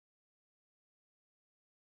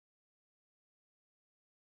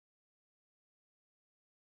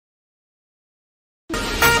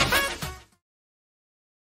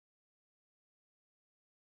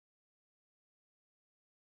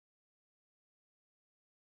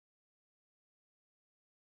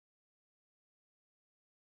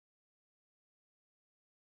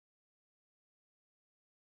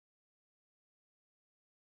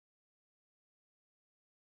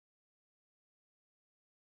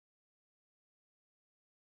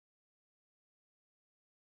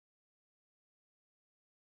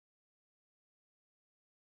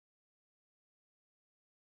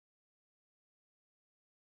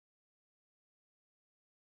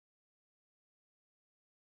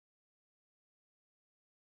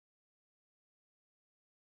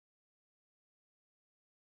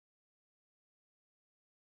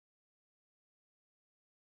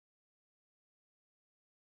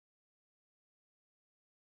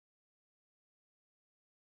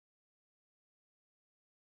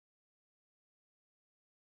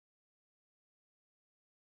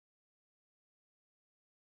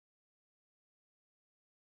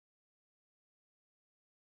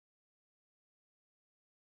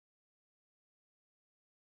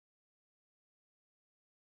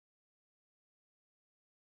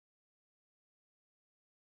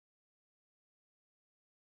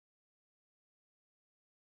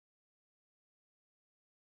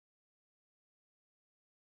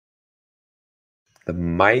The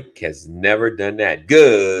mic has never done that.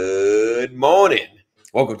 Good morning.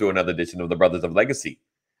 Welcome to another edition of the Brothers of Legacy.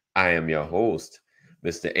 I am your host,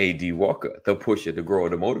 Mr. A.D. Walker, the pusher, the grower,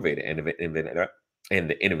 the motivator, and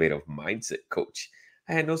the innovative mindset coach.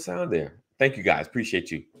 I had no sound there. Thank you guys.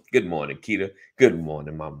 Appreciate you. Good morning, Keita. Good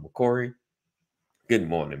morning, Mama McCory. Good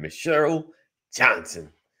morning, Miss Cheryl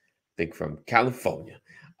Johnson. Think from California.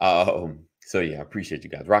 I appreciate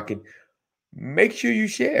you guys rocking. Make sure you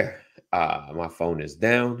share. My phone is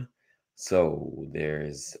down, so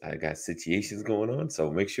I got situations going on.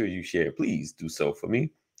 So make sure you share. Please do so for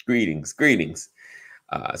me. Greetings, greetings.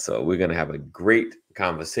 So we're gonna have a great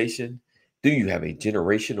conversation. Do you have a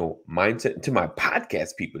generational mindset? To my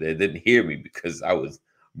podcast people that didn't hear me because I was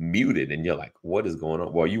muted, and you're like, "What is going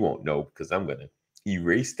on?" Well, you won't know because I'm gonna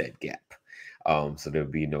erase that gap. So there'll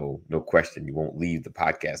be no question. You won't leave the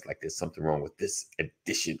podcast like there's something wrong with this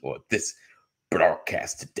edition or this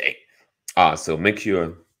broadcast today. So make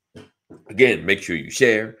sure you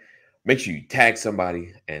share, make sure you tag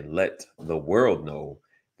somebody, and let the world know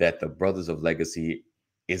that the Brothers of Legacy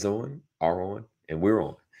are on, and we're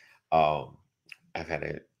on. Um, I've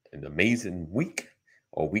had an amazing week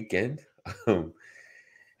or weekend. Um,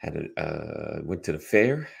 went to the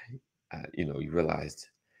fair. You realized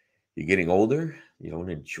you're getting older. You don't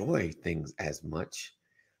enjoy things as much,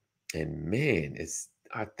 and man,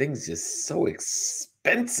 are things just so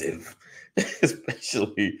expensive,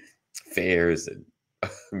 especially fairs and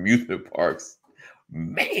amusement parks.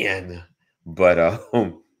 Man, but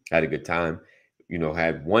had a good time.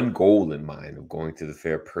 Had one goal in mind of going to the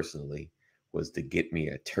fair personally was to get me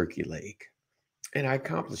a turkey leg, and I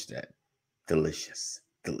accomplished that. Delicious,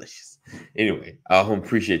 delicious. Anyway,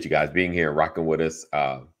 appreciate you guys being here, rocking with us.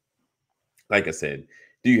 Like I said,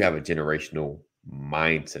 do you have a generational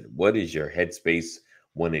mindset? What is your headspace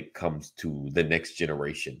when it comes to the next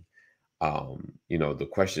generation? The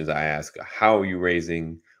questions I ask are, how are you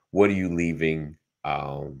raising? What are you leaving?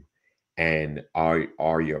 And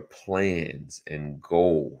are your plans and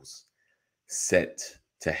goals set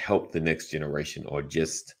to help the next generation or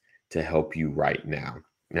just to help you right now?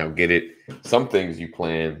 Now, get it. Some things you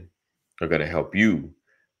plan are going to help you.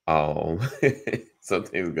 Um, some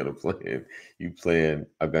things are going to plan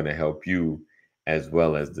are going to help you as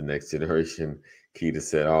well as the next generation. Keita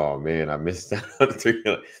said, "Oh man, I missed out on the turkey."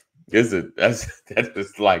 That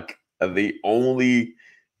is like the only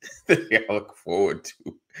thing I look forward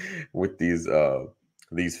to with these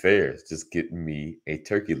fairs. Just getting me a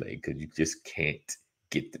turkey leg because you just can't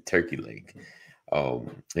get the turkey leg. And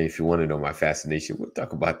if you want to know my fascination, we'll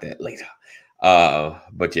talk about that later.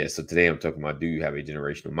 But yeah, so today I'm talking about, do you have a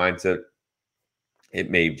generational mindset? It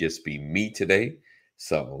may just be me today.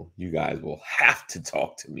 So you guys will have to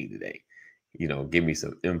talk to me today. Give me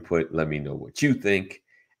some input. Let me know what you think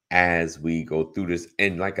as we go through this.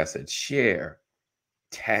 And like I said, share,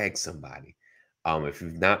 tag somebody. If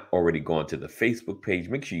you've not already gone to the Facebook page,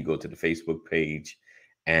 make sure you go to the Facebook page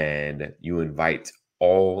and you invite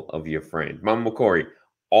all of your friends. Mama McCory,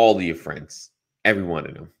 all of your friends, every one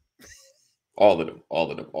of them, all of them,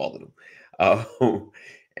 all of them, all of them.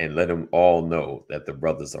 And let them all know that the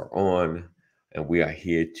brothers are on and we are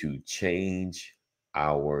here to change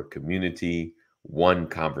our community one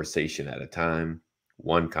conversation at a time,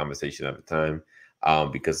 one conversation at a time,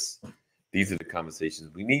 because these are the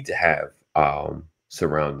conversations we need to have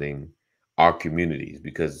surrounding our communities,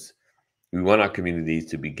 because we want our communities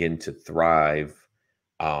to begin to thrive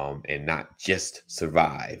and not just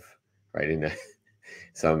survive, right? And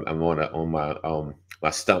so I'm on my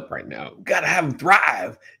stump right now. Gotta have them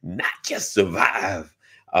thrive, not just survive.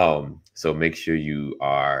 So make sure you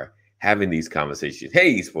are having these conversations.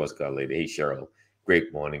 Hey, sports car lady. Hey, Cheryl.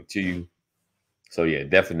 Great morning to you. So yeah,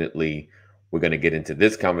 definitely we're gonna get into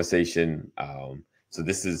this conversation. So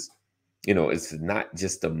this is, it's not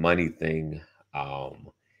just a money thing.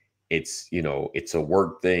 It's a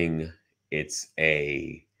work thing. It's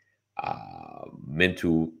a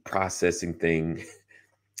mental processing thing.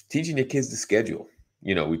 Teaching your kids to schedule.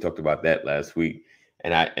 We talked about that last week,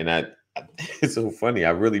 and I it's so funny.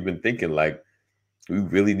 I've really been thinking, like, we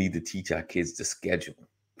really need to teach our kids to schedule.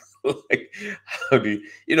 Like, how do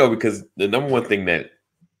because the number one thing that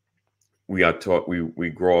we are taught, we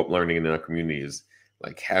grow up learning in our community is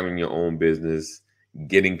like having your own business,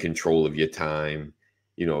 getting control of your time,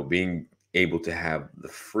 being able to have the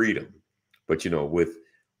freedom. But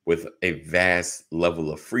with a vast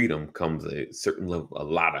level of freedom comes a certain level, a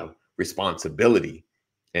lot of responsibility.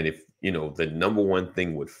 And if the number one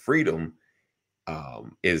thing with freedom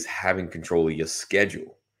is having control of your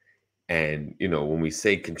schedule. And when we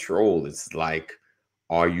say control, it's like,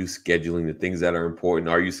 Are you scheduling the things that are important?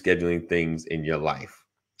 Are you scheduling things in your life?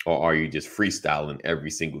 Or are you just freestyling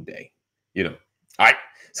every single day? You know. All right.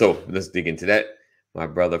 So let's dig into that. My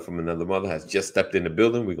brother from another mother has just stepped in the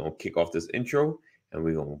building. We're going to kick off this intro and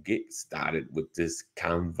we're going to get started with this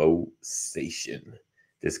conversation.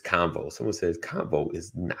 This convo. Someone says convo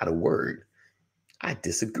is not a word. I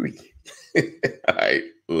disagree. All right,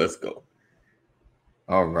 let's go.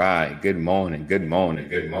 All right. Good morning. Good morning.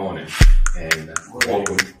 Good morning. And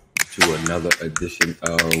welcome to another edition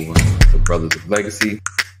of the Brothers of Legacy.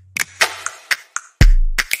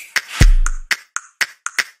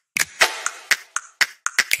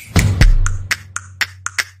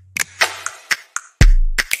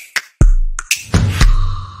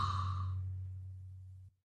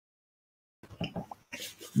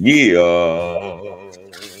 Yeah.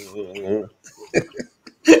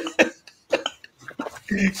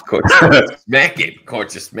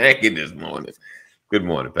 Caught you smacking this morning. Good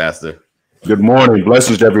morning, Pastor. Good morning.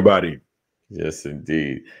 Blessings to everybody. Yes,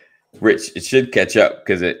 indeed. Rich, it should catch up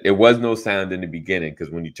because it was no sound in the beginning, because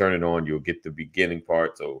when you turn it on, you'll get the beginning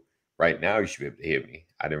part. So right now you should be able to hear me.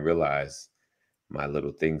 I didn't realize my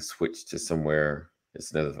little thing switched to somewhere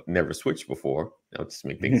it's never switched before. I'll just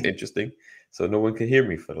make things interesting. So no one can hear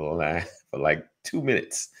me for like 2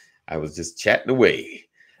 minutes. I was just chatting away.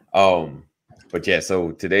 But yeah,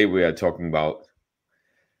 so today we are talking about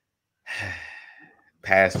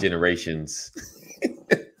past generations,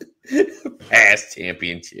 past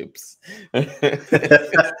championships, having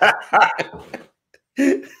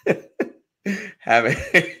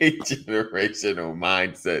a generational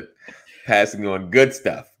mindset, passing on good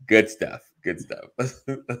stuff. It's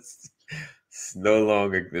no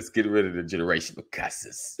longer, let's get rid of the generational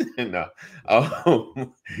cusses. No.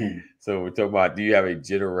 So we're talking about, do you have a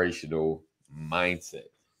generational mindset?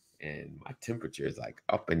 And my temperature is like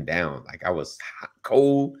up and down. Like I was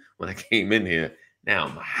cold when I came in here. Now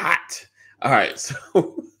I'm hot. All right.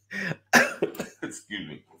 So, excuse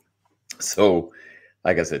me. So,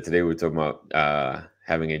 like I said, today we're talking about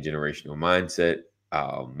having a generational mindset.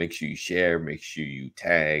 Make sure you share, make sure you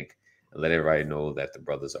tag, and let everybody know that the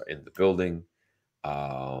brothers are in the building.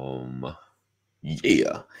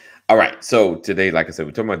 Yeah. All right. So today, like I said,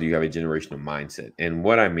 we're talking about, do you have a generational mindset? And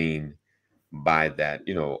what I mean by that,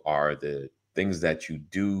 are the things that you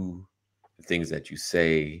do, the things that you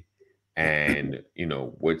say, and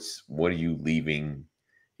what are you leaving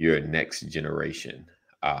your next generation,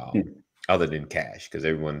 other than cash? Because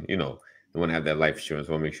everyone, they want to have that life insurance,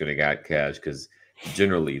 want to make sure they got cash, because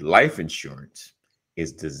generally life insurance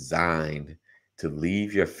is designed to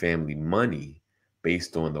leave your family money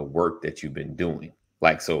based on the work that you've been doing.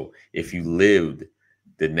 Like, so if you lived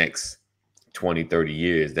the next 20, 30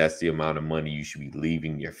 years, that's the amount of money you should be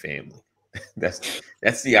leaving your family. That's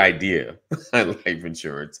the idea behind life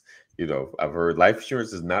insurance. I've heard life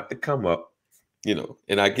insurance is not to come up,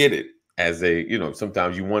 and I get it, as a,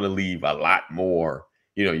 sometimes you want to leave a lot more,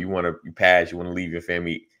 you want to leave your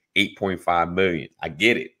family 8.5 million. I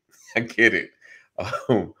get it.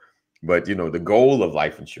 But the goal of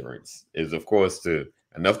life insurance is, of course,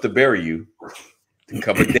 enough to bury you, to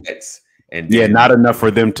cover debts. And then, not enough for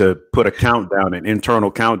them to put a countdown, an internal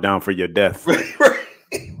countdown for your death.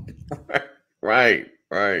 Right.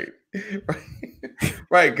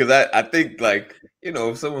 Because I think, like,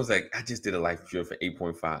 if someone's like, I just did a life insurance for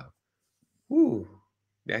 8.5, whoo,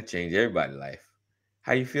 that changed everybody's life.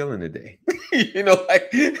 How you feeling today?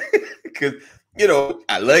 Because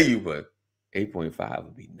I love you, but 8.5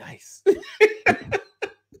 would be nice.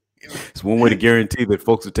 It's one way to guarantee that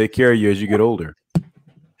folks will take care of you as you get older.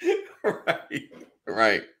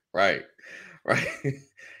 Right.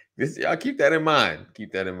 Y'all keep that in mind.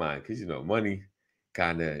 Because money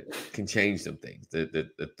kind of can change some things. The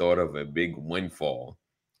thought of a big windfall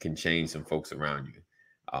can change some folks around you.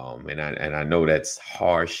 And I know that's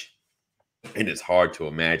harsh and it's hard to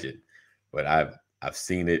imagine, but I've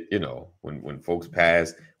seen it. When folks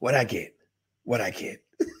pass, what I get, what did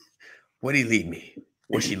he leave me?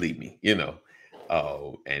 What she leave me?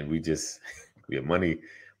 And we have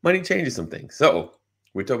money changes some things. So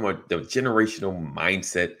we're talking about the generational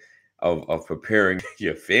mindset of preparing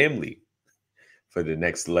your family for the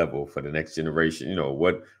next level, for the next generation.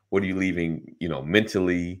 What are you leaving,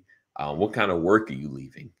 mentally? What kind of work are you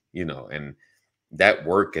leaving? And that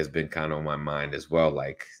work has been kind of on my mind as well.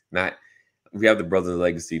 Like, we have the Brothers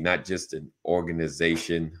Legacy, not just an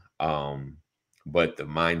organization, but the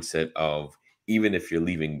mindset of, even if you're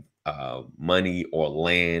leaving money or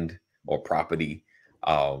land or property,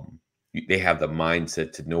 they have the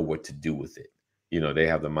mindset to know what to do with it. They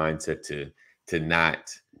have the mindset to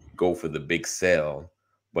not go for the big sale,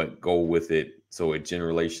 but go with it so it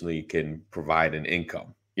generationally can provide an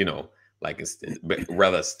income, like but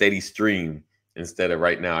rather steady stream instead of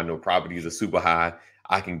right now. I know properties are super high.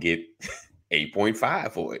 I can get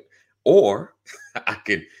 8.5 for it, or I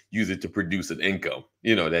could use it to produce an income,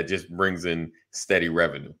 that just brings in steady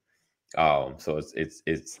revenue. So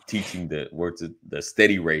it's teaching the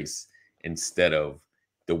steady race instead of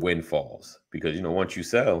the windfalls, because once you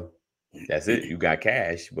sell, that's it. You got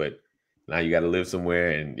cash, but now you got to live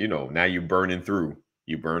somewhere, and now you're burning through.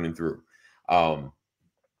 So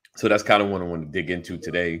that's kind of what I want to dig into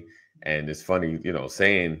today. And it's funny,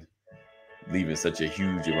 saying leaving such a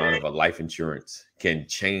huge amount of a life insurance can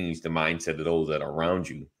change the mindset of those that are around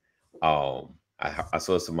you. I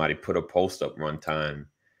saw somebody put a post up one time.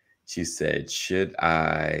 She said, should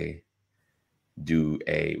I do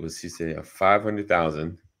a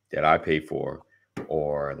 500,000 that I pay for,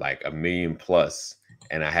 or like $1 million plus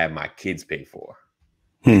and I have my kids pay for?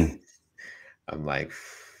 I'm like,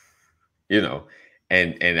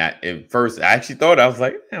 and at first I actually thought, I was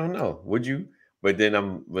like, I don't know, would you? But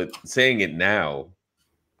then but saying it now,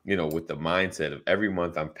 with the mindset of every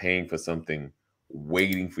month I'm paying for something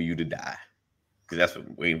waiting for you to die, because that's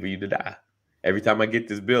what waiting for you to die. Every time I get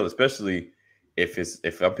this bill, especially if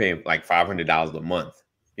I'm paying like $500 a month,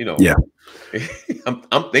 Yeah.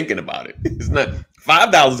 I'm thinking about it. It's not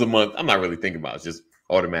 $5 a month. I'm not really thinking about it. It's just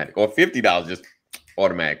automatic, or $50 just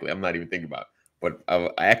automatically. I'm not even thinking about it. But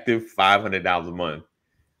active $500 a month,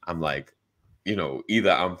 I'm like,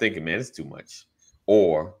 either I'm thinking, man, it's too much,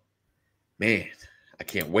 or man, I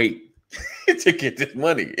can't wait to get this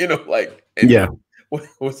money. Yeah.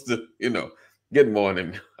 What's the Good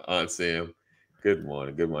morning, Aunt Sam. Good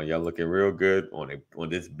morning. Y'all looking real good on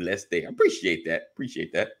this blessed day. I appreciate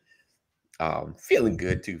that. Feeling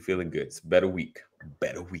good too. Feeling good. It's a better week.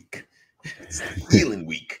 It's the healing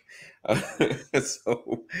week.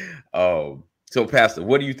 So Pastor,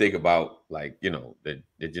 what do you think about, like, the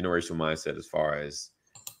generational mindset as far as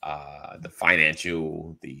the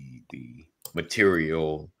financial, the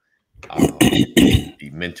material, the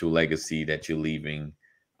mental legacy that you're leaving?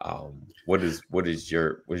 What is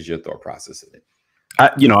your thought process in it?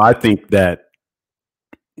 I think that,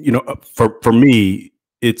 for me,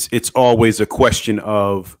 it's always a question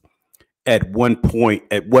of at what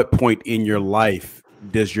point in your life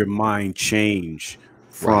does your mind change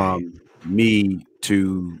from me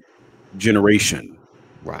to generation?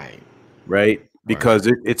 Right. Because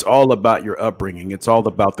it's all about your upbringing. It's all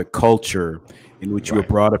about the culture in which you were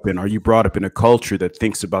brought up in. Are you brought up in a culture that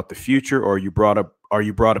thinks about the future, or are you brought up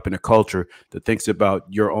in a culture that thinks about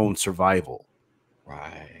your own survival?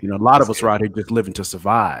 A lot of us are out here just living to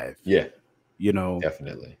survive. Yeah.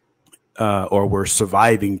 Definitely. Or we're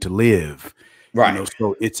surviving to live.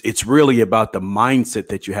 So it's really about the mindset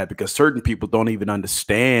that you have, because certain people don't even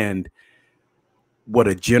understand what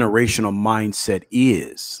a generational mindset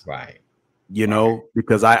is.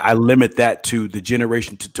 Because I limit that to the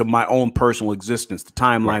generation, to my own personal existence, the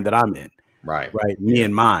timeline that I'm in. Me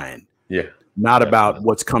and mine. Not about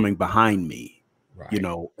what's coming behind me.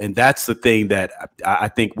 And that's the thing that I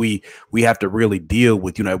think we have to really deal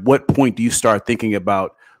with. At what point do you start thinking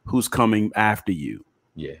about who's coming after you?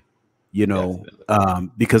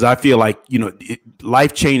 Because I feel like,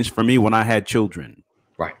 life changed for me when I had children.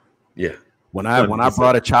 When I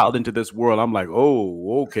brought a child into this world, I'm like,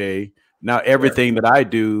 oh, okay. Now everything that I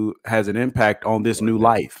do has an impact on this new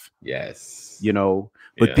life.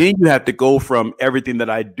 But then you have to go from everything that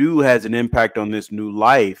I do has an impact on this new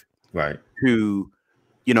life to,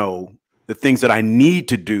 the things that I need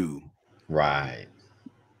to do.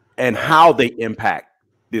 And how they impact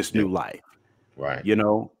this new life.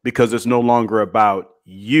 Because it's no longer about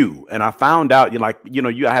you. And I found out, I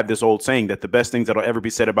have this old saying that the best things that'll ever be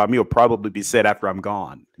said about me will probably be said after I'm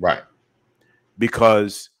gone.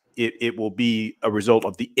 Because it will be a result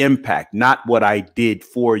of the impact, not what I did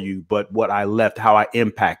for you, but what I left, how I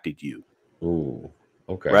impacted you.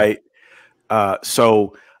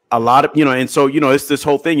 So a lot of, it's this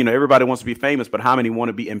whole thing, everybody wants to be famous, but how many want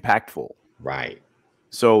to be impactful?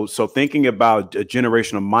 So thinking about a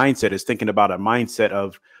generational mindset is thinking about a mindset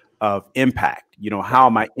of impact. How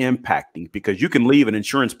am I impacting? Because you can leave an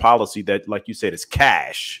insurance policy that, like you said, is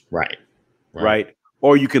cash.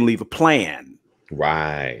 Or you can leave a plan.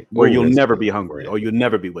 Where you'll never be hungry, or you'll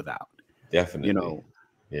never be without. Definitely.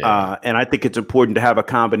 And I think it's important to have a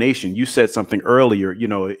combination. You said something earlier,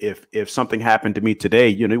 if something happened to me today,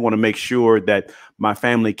 you want to make sure that my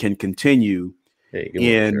family can continue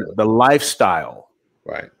in the lifestyle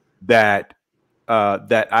that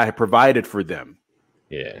I have provided for them.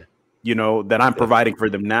 That I'm providing for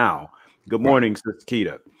them now. Good morning, Sister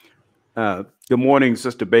Keita. Good morning,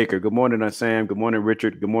 Sister Baker. Good morning, Sam. Good morning,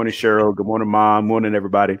 Richard. Good morning, Cheryl. Good morning, Mom. Morning,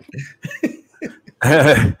 everybody.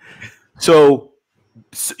 So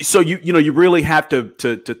you really have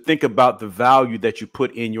to think about the value that you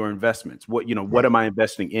put in your investments. What am I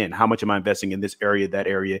investing in? How much am I investing in this area, that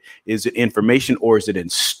area? Is it information or is it in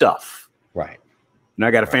stuff? Right. And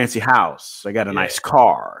I got a fancy house. I got a nice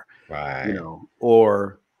car. Right.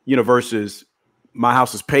 Versus my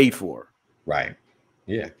house is paid for. Right.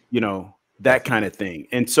 Yeah. That kind of thing.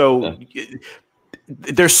 And so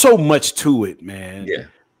there's so much to it, man. Yeah.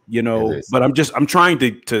 But I'm trying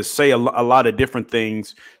to say a lot of different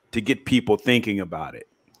things to get people thinking about it.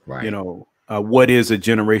 Right. What is a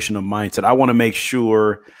generational mindset? I want to make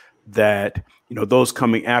sure that, those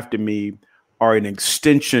coming after me are an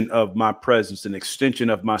extension of my presence, an extension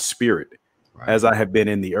of my spirit as I have been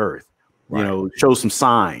in the earth. Right. Show some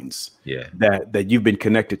signs that you've been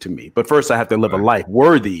connected to me. But first I have to live a life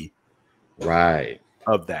worthy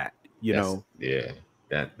of that, Yeah.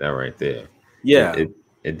 That right there. Yeah.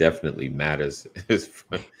 It definitely matters. The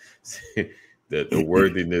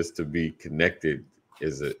worthiness to be connected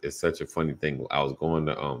is such a funny thing. I was going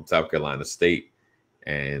to South Carolina State,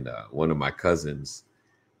 and one of my cousins,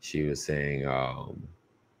 she was saying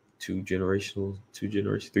 3 generations.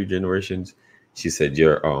 She said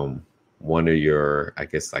one of your, I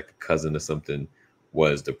guess like a cousin or something,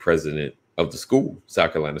 was the president of the school,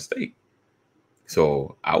 South Carolina State.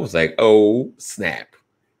 So I was like, oh, snap.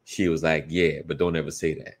 She was like, yeah, but don't ever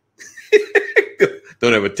say that.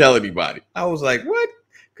 Don't ever tell anybody. I was like, what?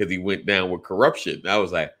 Because he went down with corruption. I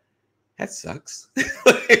was like, that sucks.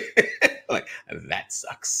 Like, that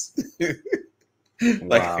sucks.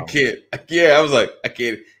 Like, I can't. I was like, I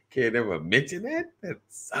can't ever mention that. That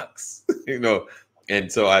sucks.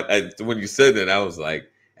 And so I when you said that, I was like,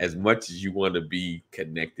 as much as you want to be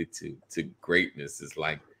connected to greatness, it's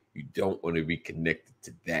like you don't want to be connected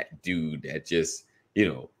to that dude that just,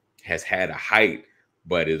 has had a height,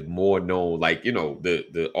 but is more known, like,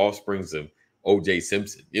 the offsprings of O.J.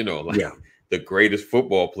 Simpson, the greatest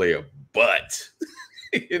football player, but,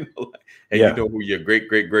 you know who your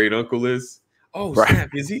great uncle is? Oh,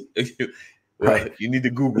 snap, is he? Well, you need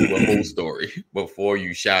to Google the whole story before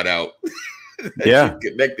you shout out that you're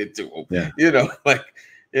connected to him.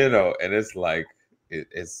 And it's like,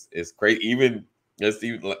 it's great. Even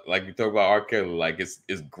like you talk about R. Kelly, like it's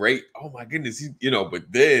great. Oh my goodness, but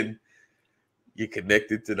then you're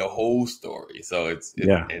connected to the whole story. So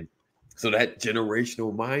and so that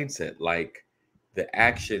generational mindset, like the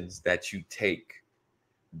actions that you take,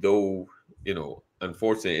 though,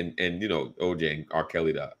 unfortunately, and OJ and R.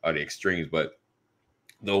 Kelly are the extremes, but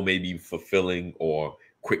though maybe fulfilling or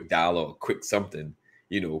quick dollar or quick something,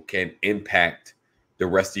 can impact the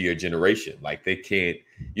rest of your generation. Like they can't,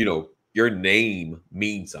 your name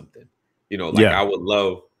means something, I would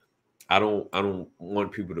love, I don't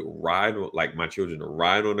want people to ride on, like my children to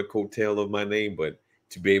ride on the coattail of my name, but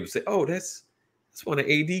to be able to say, oh, that's one of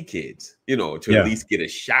AD kids, to at least get a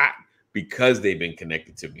shot because they've been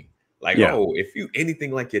connected to me. Like, oh, if you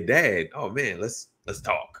anything like your dad, oh man, let's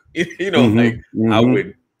talk. I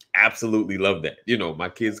would absolutely love that. My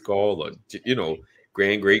kids call, or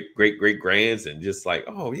great grands, and just like,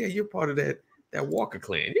 oh yeah, you're part of that Walker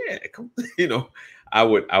clan. Yeah, come. I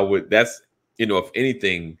would. That's if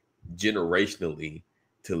anything, generationally,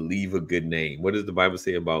 to leave a good name. What does the Bible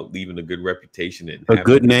say about leaving a good reputation? And a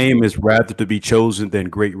good name is rather to be chosen than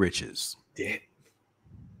great riches. Yeah.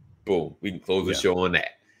 Boom. We can close the show on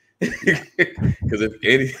that. Because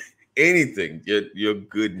if anything, your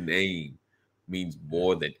good name means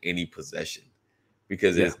more than any possession.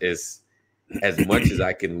 Because it's as much as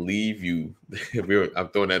I can leave you, I'm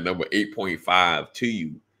throwing that number 8.5 to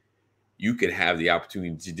you, you can have the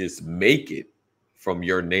opportunity to just make it from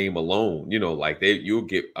your name alone. You'll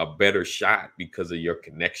get a better shot because of your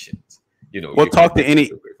connections. Well, talk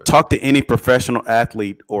to any professional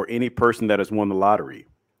athlete or any person that has won the lottery.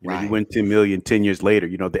 You win 10 million 10 years later.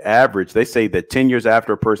 The average, they say that 10 years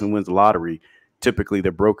after a person wins the lottery, typically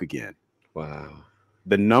they're broke again. Wow.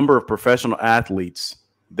 The number of professional athletes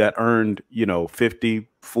that earned, 50,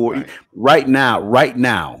 40 right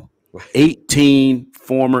now, 18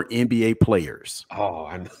 former NBA players. Oh,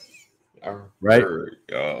 I know.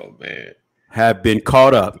 Oh man, have been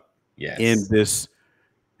caught up in this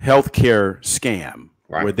healthcare scam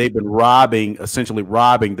where they've been essentially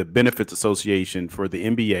robbing the Benefits Association for the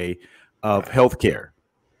NBA of healthcare,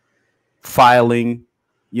 filing,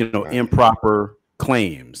 improper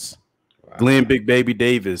claims. Glenn Big Baby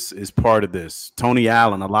Davis is part of this. Tony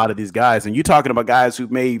Allen, a lot of these guys. And you're talking about guys who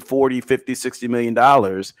made 40, 50, 60 million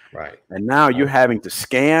dollars. Right. And now you're having to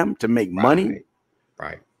scam to make money.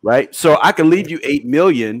 Right. Right. So I can leave you 8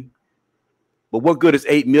 million, but what good is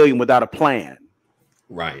 8 million without a plan?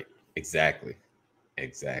 Right. Exactly.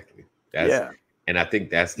 And I think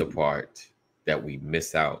that's the part that we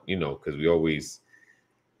miss out, because we always,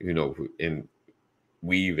 and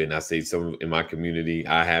I say some in my community,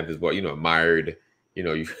 I have as well, admired,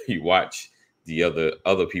 you watch the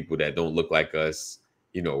other people that don't look like us,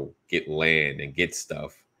 get land and get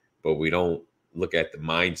stuff, but we don't look at the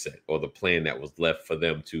mindset or the plan that was left for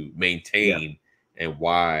them to maintain. And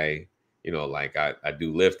why, like I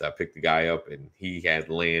do Lyft, I picked the guy up and he had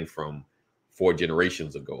land from 4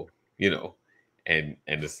 generations ago, and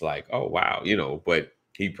it's like, oh, wow, but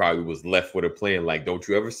he probably was left with a plan. Like, don't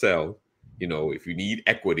you ever sell, if you need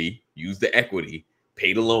equity, use the equity,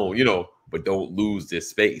 pay the loan, but don't lose this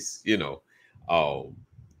space, and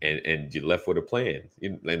you're left with a plan.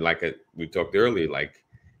 And like we talked earlier, like,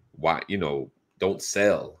 why, don't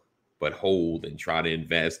sell, but hold and try to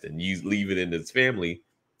invest and leave it in his family,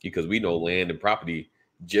 because we know land and property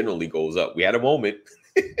generally goes up. We had a moment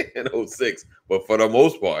in 06, but for the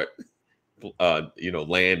most part,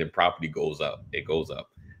 land and property goes up. It goes up.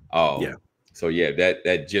 So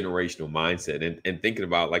that generational mindset and thinking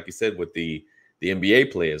about, like you said, with the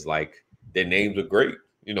NBA players, like their names are great.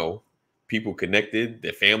 People connected,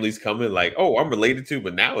 their families coming, like, oh, I'm related to,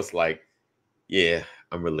 but now it's like, yeah,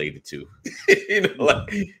 I'm related to, if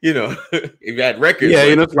you had records. Yeah,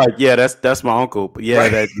 it's like, yeah, that's my uncle. But yeah,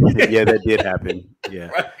 right. that did happen. Yeah.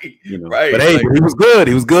 Right. Right. But hey, like, he was good.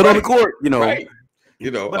 He was good on the court, Right.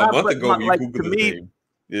 A month ago, like, to me,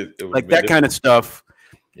 it like that kind of stuff.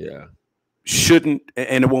 Yeah. Shouldn't,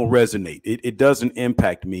 and it won't resonate. It doesn't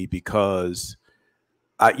impact me because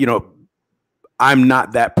I'm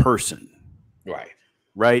not that person.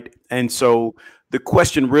 Right. And so the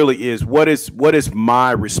question really is, what is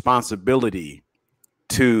my responsibility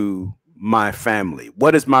to my family?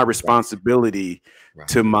 What is my responsibility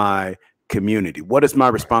to my community? What is my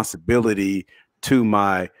responsibility to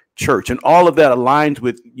my church? And all of that aligns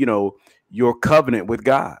with, your covenant with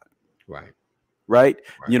God. Right.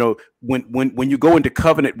 When you go into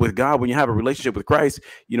covenant with God, when you have a relationship with Christ,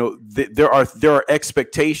 there are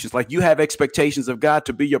expectations. Like, you have expectations of God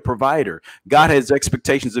to be your provider. God has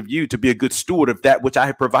expectations of you to be a good steward of that which I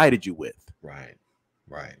have provided you with. Right.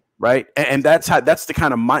 And that's the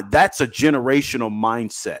kind of mind, that's a generational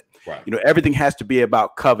mindset. Everything has to be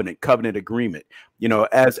about covenant agreement.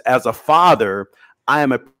 As a father, I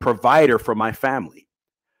am a provider for my family.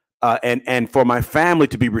 And for my family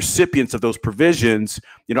to be recipients of those provisions,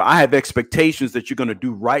 I have expectations that you're going to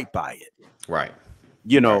do right by it.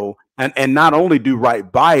 And not only do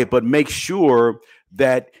right by it, but make sure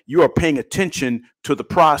that you are paying attention to the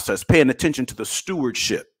process, paying attention to the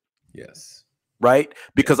stewardship. Right.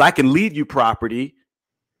 Because I can leave you property.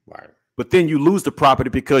 But then you lose the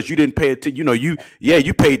property because you didn't pay it to,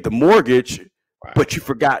 you paid the mortgage, but you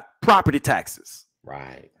forgot property taxes.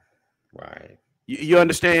 You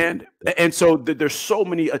understand? And so there's so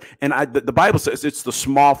many, and the Bible says it's the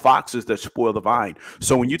small foxes that spoil the vine.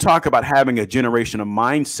 So when you talk about having a generational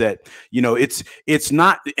mindset, it's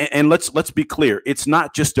not, and let's be clear, it's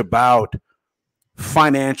not just about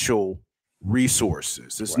financial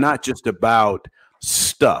resources. It's not just about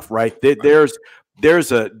stuff, right? There's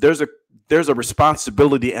a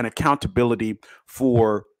responsibility and accountability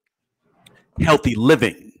for healthy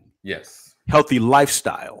living. Healthy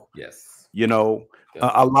lifestyle.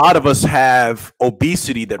 A lot of us have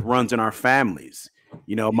obesity that runs in our families.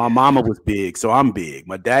 My mama was big, so I'm big.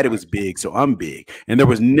 My daddy was big, so I'm big. And there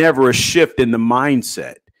was never a shift in the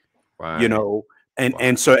mindset,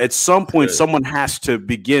 and so at some point, someone has to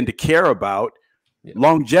begin to care about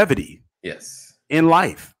longevity in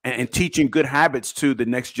life and teaching good habits to the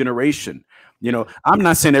next generation. I'm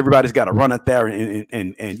not saying everybody's got to run out there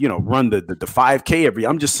and run the 5K every.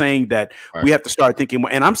 I'm just saying that we have to start thinking.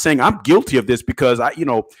 And I'm saying I'm guilty of this because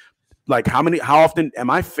like how often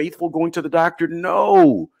am I faithful going to the doctor?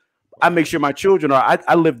 No, I make sure my children are.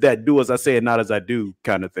 I live that do as I say and not as I do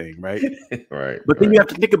kind of thing, right? But then you have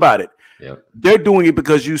to think about it. They're doing it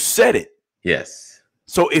because you said it.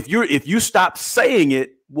 So if you stop saying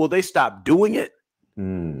it, will they stop doing it?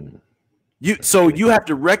 So you have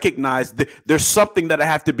to recognize that there's something that I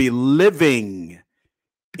have to be living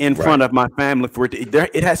in front of my family for it.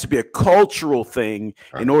 It has to be a cultural thing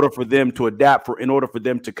in order for them to adapt, in order for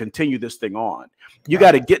them to continue this thing on. You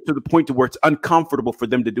got to get to the point to where it's uncomfortable for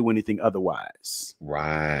them to do anything otherwise.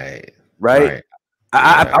 I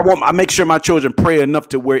make sure my children pray enough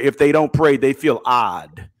to where if they don't pray, they feel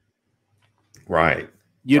odd.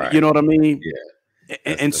 You know what I mean?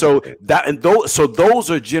 And so those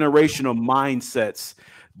are generational mindsets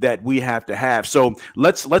that we have to have. So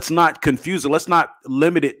let's not confuse it. Let's not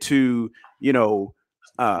limit it to, you know,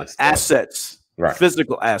 assets, right,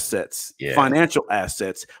 physical assets, financial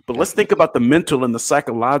assets, but let's think about the mental and the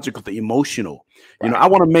psychological, the emotional. Right. You know, I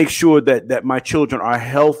want to make sure that my children are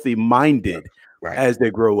healthy minded as they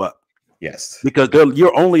grow up. Yes, because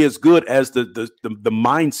you're only as good as the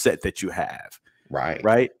mindset that you have.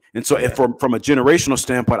 Right. And so if from a generational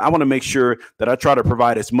standpoint, I want to make sure that I try to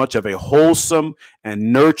provide as much of a wholesome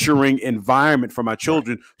and nurturing environment for my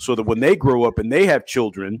children, so that when they grow up and they have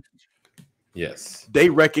children, they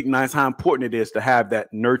recognize how important it is to have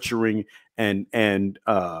that nurturing and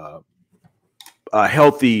a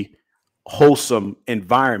healthy, wholesome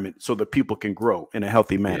environment so that people can grow in a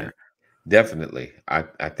healthy manner. Definitely. I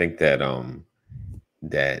think that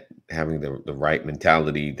that having the right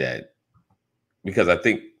mentality, that, because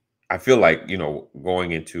I feel like, you know,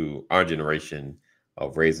 going into our generation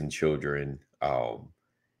of raising children,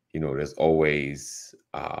 you know, there's always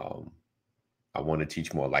I want to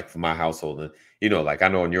teach more, like for my household, and, you know, like I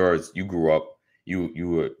know in yours, you grew up, you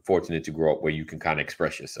were fortunate to grow up where you can kind of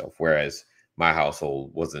express yourself, whereas my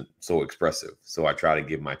household wasn't so expressive. So I try to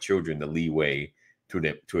give my children the leeway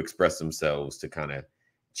to express themselves, to kind of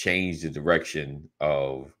change the direction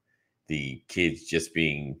of the kids just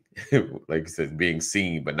being, like I said, being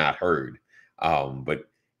seen but not heard, but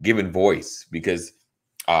given voice. Because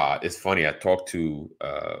it's funny, I talked to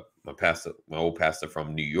my old pastor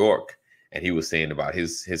from New York, and he was saying about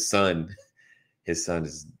his son. His son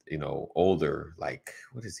is, you know, older, like,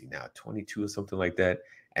 what is he now, 22 or something like that.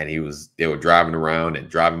 And they were driving around and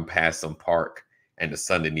driving past some park, and the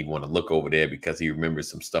son didn't even want to look over there because he remembers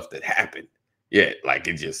some stuff that happened. Yeah, like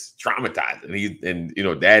it just traumatized him. And you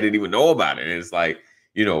know, dad didn't even know about it. And it's like,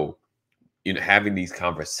 you know, having these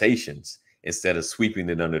conversations instead of sweeping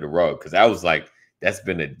it under the rug, because that's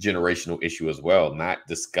been a generational issue as well, not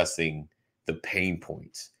discussing the pain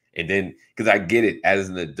points. And then, because I get it, as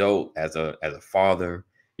an adult, as a father,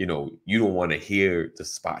 you know, you don't want to hear the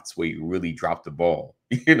spots where you really dropped the ball.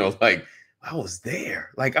 You know, like, I was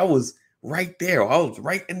there, like I was right there, I was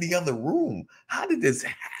right in the other room. How did this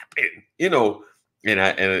happen? You know, and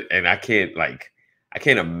I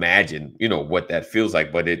can't imagine, you know, what that feels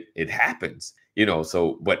like, but it happens, you know.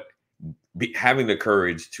 So, but having the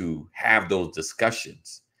courage to have those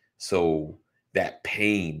discussions so that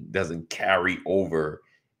pain doesn't carry over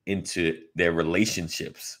into their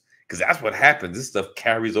relationships, because that's what happens. This stuff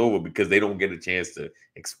carries over because they don't get a chance to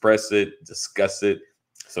express it, discuss it,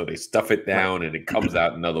 so they stuff it down, and it comes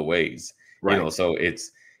out in other ways. You know, so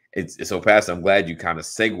it's so, Pastor, I'm glad you kind of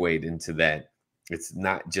segued into that. It's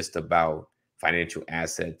not just about financial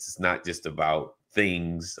assets. It's not just about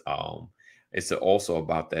things. It's also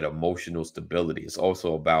about that emotional stability. It's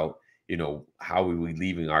also about, you know, how are we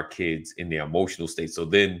leaving our kids in their emotional state? So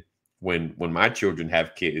then when my children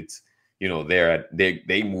have kids, you know,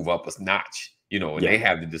 they move up a notch, you know, and they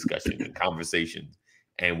have the discussion and conversation,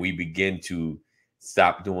 and we begin to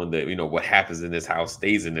stop doing the, you know, what happens in this house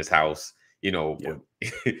stays in this house. You know,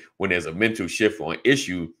 when there's a mental shift or an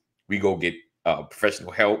issue, we go get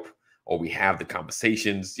professional help, or we have the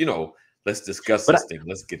conversations, you know, let's discuss this thing.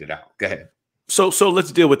 Let's get it out. Go ahead. So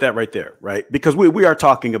let's deal with that right there, right? Because we are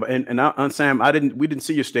talking about, and Sam, we didn't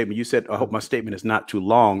see your statement. You said, I hope my statement is not too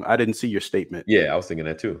long. I didn't see your statement. Yeah, I was thinking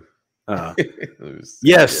that too.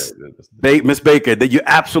 Yes, Miss Baker, that you're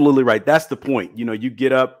absolutely right. That's the point. You know, you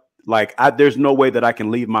get up, like, there's no way that I can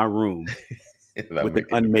leave my room with an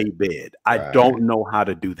unmade bed. I don't know how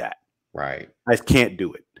to do that. Right. I can't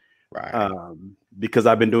do it. Right. Because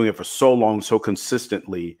I've been doing it for so long, so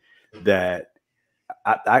consistently, that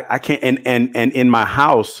I can't. And in my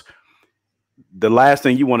house, the last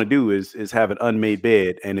thing you want to do is have an unmade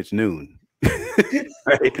bed and it's noon.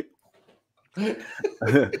 Right.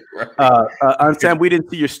 Sam, we didn't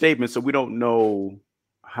see your statement, so we don't know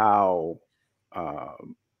how.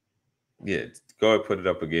 Yeah, go ahead, put it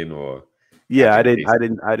up again, or I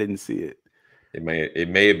didn't see it. It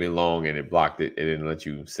may have been long and it blocked it. It didn't let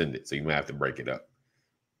you send it, so you might have to break it up.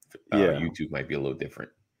 YouTube might be a little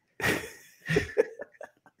different.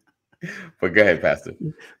 But go ahead, Pastor.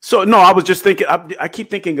 So no, I was just thinking. I keep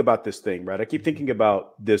thinking about this thing, right? I keep thinking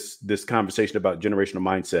about this conversation about generational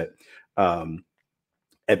mindset, and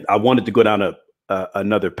I wanted to go down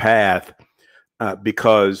another path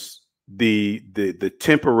because the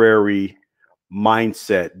temporary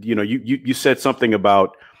mindset. You know, you said something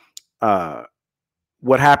about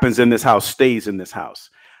what happens in this house stays in this house.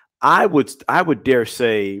 I would dare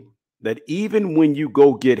say that even when you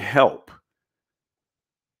go get help,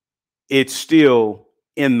 it's still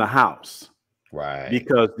in the house. Right.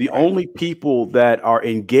 Because the only people that are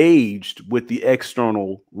engaged with the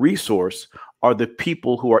external resource are the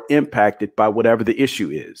people who are impacted by whatever the issue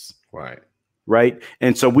is. Right. Right.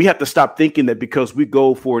 And so we have to stop thinking that because we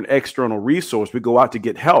go for an external resource, we go out to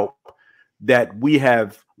get help, that we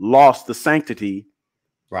have lost the sanctity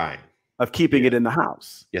of keeping it in the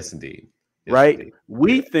house. Yes, indeed. Yes, right. indeed.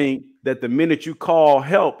 We think that the minute you call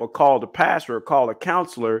help or call the pastor or call a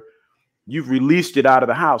counselor, you've released it out of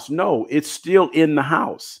the house. No, it's still in the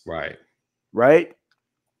house. Right. Right.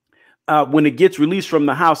 When it gets released from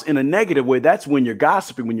the house in a negative way, that's when you're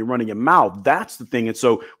gossiping, when you're running your mouth. That's the thing. And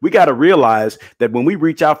so we got to realize that when we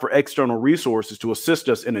reach out for external resources to assist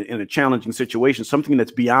us in a challenging situation, something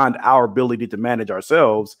that's beyond our ability to manage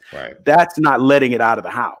ourselves, that's not letting it out of the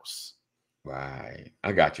house. Right.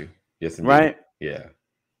 I got you. Yes, indeed. Right. Yeah,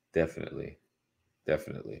 definitely.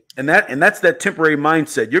 Definitely. And that's that temporary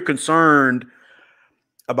mindset. You're concerned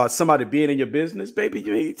about somebody being in your business,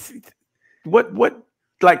 baby. What?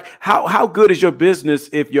 Like, how good is your business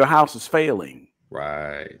if your house is failing?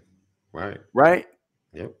 Right.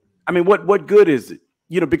 Yep. I mean, what good is it?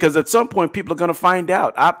 Because at some point people are going to find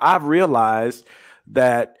out. I've realized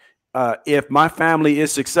that if my family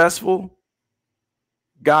is successful,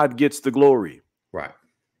 God gets the glory. Right.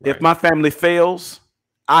 If my family fails,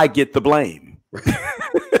 I get the blame.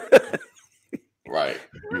 Right.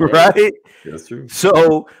 Right. That's true.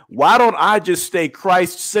 So why don't I just stay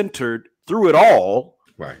Christ-centered through it all?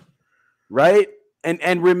 Right.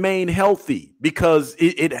 And remain healthy, because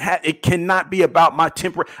it cannot be about my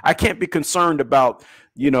temper. I can't be concerned about,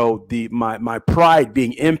 my pride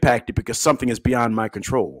being impacted because something is beyond my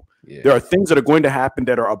control. Yeah. There are things that are going to happen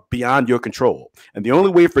that are beyond your control. And the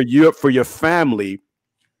only way for your family,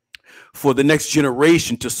 for the next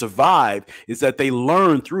generation to survive, is that they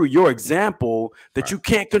learn through your example that you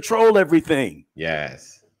can't control everything.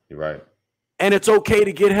 Yes, you're right. And it's okay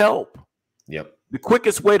to get help. Yep. The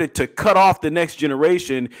quickest way to cut off the next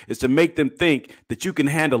generation is to make them think that you can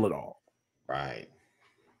handle it all. Right.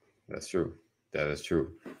 That's true. That is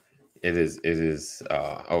true. It is.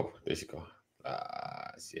 Oh, there you go.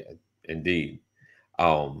 Yeah, indeed.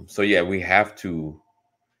 So yeah, we have to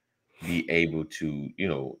be able to,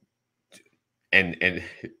 and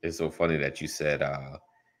it's so funny that you said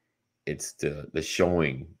it's the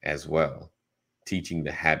showing as well, teaching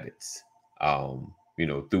the habits.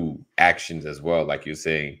 Through actions as well, like you're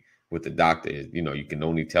saying with the doctor, you can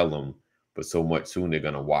only tell them, but so much soon they're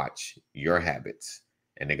going to watch your habits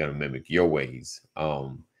and they're going to mimic your ways.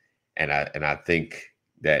 And I think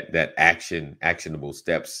that actionable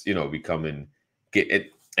steps, becoming get it.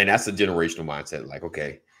 And that's a generational mindset. Like,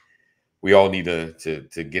 okay, we all need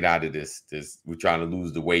to get out of this. We're trying to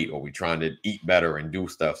lose the weight, or we're trying to eat better and do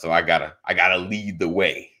stuff. So I gotta lead the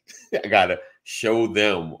way. I gotta show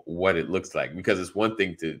them what it looks like, because it's one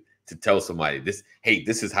thing to tell somebody this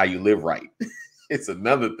is how you live right. It's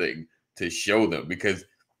another thing to show them, because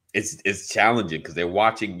it's challenging, because they're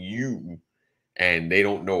watching you and they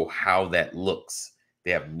don't know how that looks.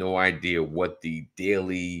 They have no idea what the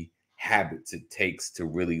daily habits it takes to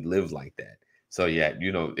really live like that. So yeah,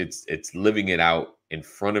 it's living it out in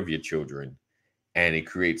front of your children, and it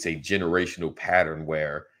creates a generational pattern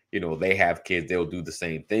where, they have kids, they'll do the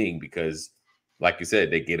same thing, because like you said,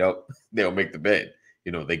 they get up, they'll make the bed,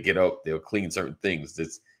 they get up, they'll clean certain things.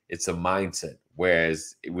 It's a mindset.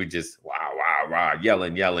 Whereas we just, wow,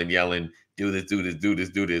 yelling, do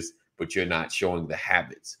this, but you're not showing the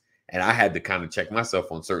habits. And I had to kind of check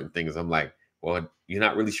myself on certain things. I'm like, well, you're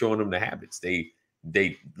not really showing them the habits. They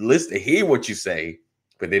hear what you say,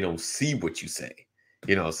 but they don't see what you say,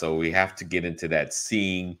 so we have to get into that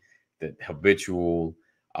seeing, the habitual,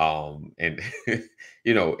 and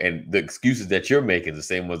and the excuses that you're making, the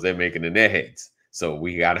same ones they're making in their heads. So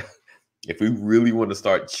we gotta, if we really want to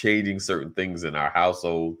start changing certain things in our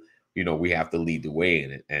household, we have to lead the way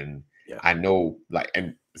in it. And I know,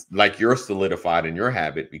 like you're solidified in your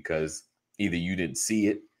habit because either you didn't see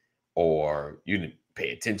it, or you didn't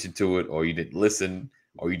pay attention to it, or you didn't listen,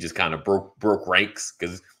 or you just kind of broke ranks.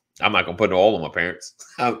 Because I'm not gonna put it all on my parents.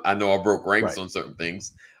 I know I broke ranks on certain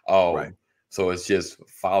things. So it's just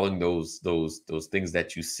following those things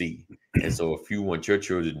that you see. And so if you want your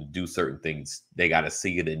children to do certain things, they got to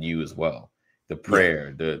see it in you as well. The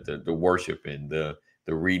prayer, the worship, and the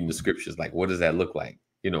reading the scriptures. Like, what does that look like?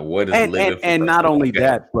 What is living? And not only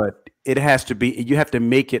that, but it has to be, you have to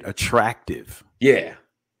make it attractive. Yeah,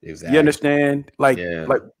 exactly. You understand? Like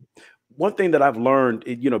one thing that I've learned,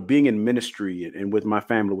 being in ministry and with my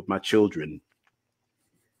family, with my children,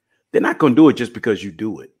 they're not going to do it just because you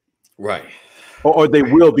do it. Right. Or they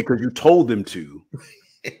will because you told them to.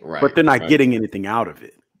 Right. But they're not getting anything out of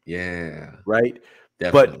it. Yeah. Right.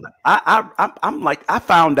 Definitely. But I'm like, I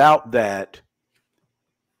found out that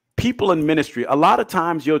people in ministry, a lot of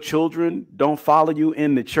times your children don't follow you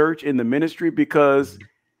in the church, in the ministry, because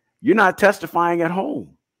you're not testifying at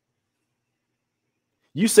home.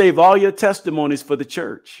 You save all your testimonies for the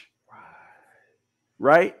church.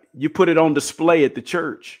 Right? You put it on display at the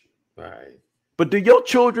church. Right. But do your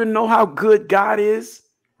children know how good God is?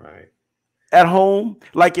 Right. At home?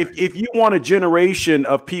 Like if you want a generation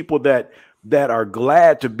of people that are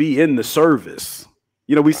glad to be in the service,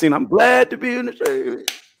 you know, we've seen, I'm glad to be in the service.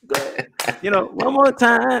 You know, one more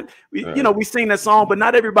time. You know, we sing that song, but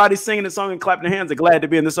not everybody's singing the song and clapping their hands. They're glad to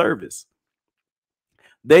be in the service.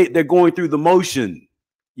 They're going through the motion,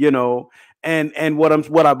 you know, and what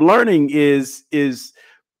I'm learning is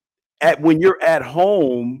when you're at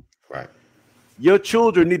home, right, your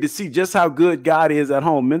children need to see just how good God is at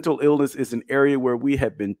home. Mental illness is an area where we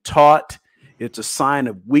have been taught it's a sign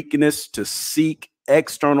of weakness to seek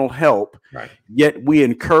external help. Right. Yet we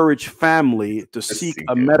encourage family to seek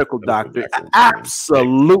a medical doctor.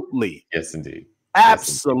 Absolutely. Yes, indeed.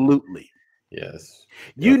 Absolutely. Yes.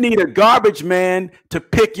 You need a garbage man to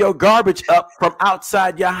pick your garbage up from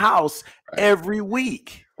outside your house every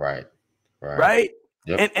week. Right. Right.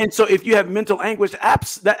 Yep. And so if you have mental anguish,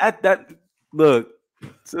 that look,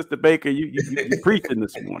 Sister Baker, you preaching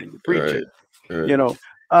this morning. You're preaching. Right. You know.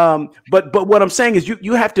 But what I'm saying is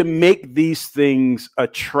you have to make these things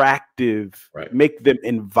attractive, make them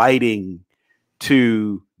inviting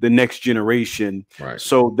to the next generation,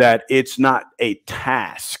 so that it's not a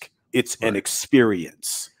task, it's an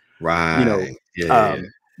experience. Right. You know,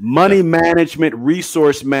 money management,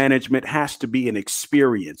 resource management has to be an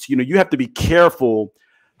experience. You know, you have to be careful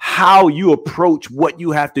how you approach what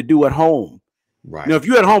you have to do at home. Right. You know, if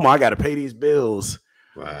you're at home, I got to pay these bills.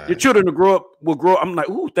 Right. Your children will grow up. I'm like,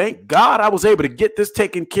 ooh, thank God I was able to get this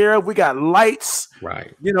taken care of. We got lights.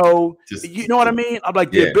 Right. You know, you know what I mean? I'm like,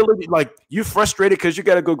 the ability, like, you're frustrated because you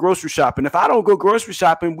got to go grocery shopping. If I don't go grocery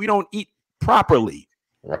shopping, we don't eat properly.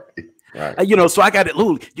 Right. Right. You know, so I got it.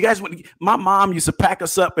 Ooh, you guys, my mom used to pack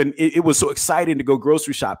us up, and it was so exciting to go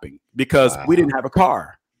grocery shopping because we didn't have a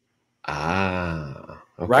car. Okay.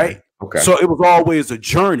 Right. Okay. So it was always a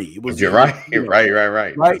journey. It was right. We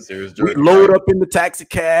load up in the taxi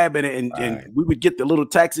cab, and we would get the little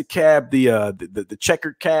taxi cab, the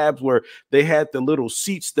checkered cabs where they had the little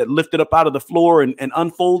seats that lifted up out of the floor and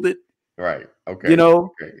unfolded. Right. Okay. You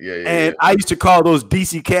know. Okay. Yeah. And I used to call those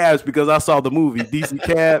DC cabs because I saw the movie DC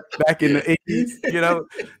Cab back in the 80s. You know,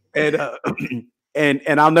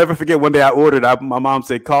 and I'll never forget one day I ordered. My mom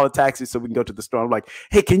said, "Call a taxi so we can go to the store." I'm like,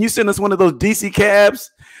 "Hey, can you send us one of those DC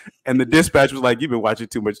cabs?" And the dispatch was like, "You've been watching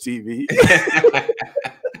too much TV."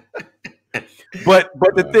 but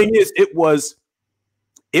the thing is, it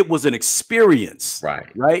was an experience,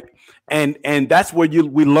 right? And that's where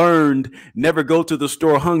we learned never go to the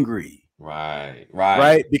store hungry. Right.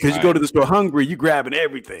 Because you go to the store hungry, you grabbing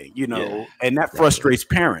everything, you know, and that frustrates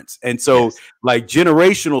parents. And so like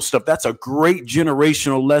generational stuff, that's a great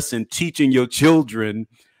generational lesson, teaching your children,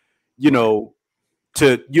 you know,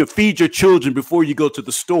 you feed your children before you go to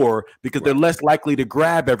the store because they're less likely to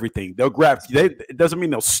grab everything. They'll grab, it doesn't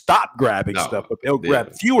mean they'll stop grabbing stuff, but they'll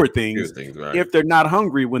grab fewer things if they're not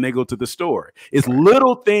hungry when they go to the store. It's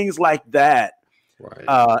little things like that.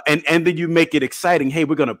 Right. And then you make it exciting. Hey,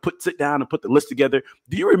 we're going to sit down and put the list together.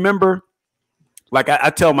 Do you remember, like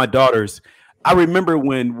I tell my daughters, I remember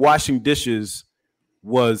when washing dishes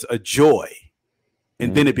was a joy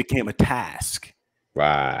and then it became a task.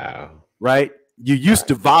 Wow. Right. You used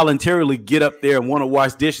to voluntarily get up there and want to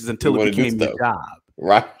wash dishes until it became your job.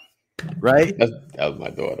 Right. Right. That was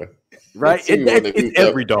my daughter. Right. It's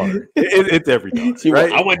every daughter. It's every daughter.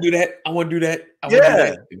 Right. I want to do that. I want to do that. I want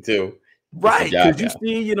to do that too. Right, because you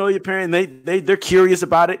see, you know, your parent, they're curious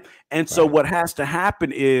about it, and so what has to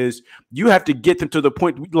happen is you have to get them to the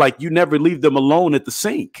point like you never leave them alone at the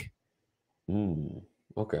sink.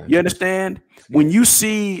 Okay, you understand? When you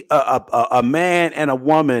see a man and a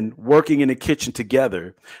woman working in the kitchen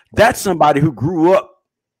together, that's somebody who grew up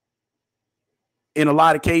in a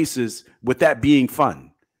lot of cases with that being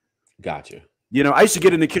fun. Gotcha. You know, I used to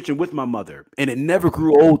get in the kitchen with my mother, and it never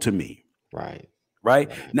grew old to me.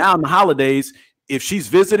 Right now in the holidays, if she's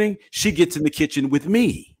visiting, she gets in the kitchen with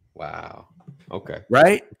me. Wow. Okay.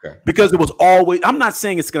 Right. Okay. Because it was always, I'm not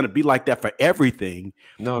saying it's going to be like that for everything,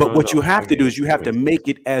 but what you have to do is you have to make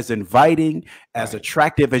it as inviting, as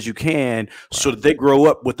attractive as you can, so that they grow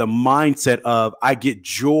up with a mindset of, I get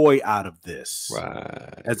joy out of this,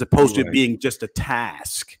 as opposed to being just a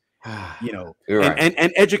task. You know,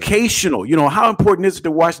 and educational. You know, how important is it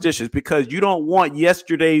to wash dishes? Because you don't want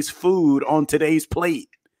yesterday's food on today's plate.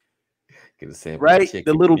 Get a sample right? of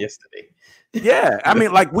chicken The little yesterday. Yeah, I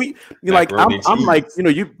mean, like I'm like,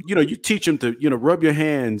 you teach them to, rub your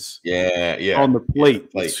hands on the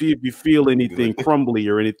plate, see if you feel anything crumbly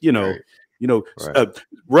or anything,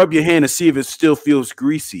 rub your hand and see if it still feels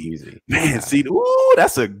greasy. Man, see, ooh,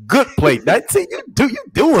 that's a good plate. That's you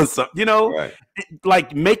doing something,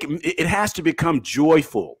 like it has to become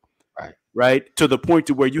joyful, right? To the point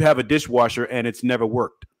to where you have a dishwasher and it's never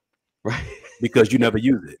worked. Right. Because you never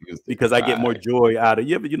use it. Because I get more joy out of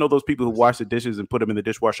you know those people who wash the dishes and put them in the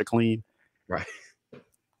dishwasher clean? Right.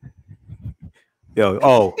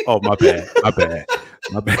 Yo, my bad. My bad.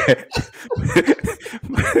 My bad.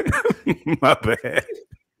 My bad.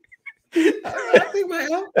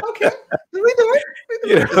 Okay. We do it.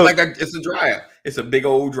 It's like it's a dryer. It's a big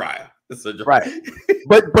old dryer. It's a dryer. Right.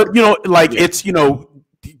 But it's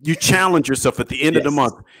you challenge yourself at the end of the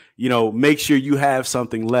month, make sure you have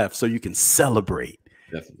something left so you can celebrate.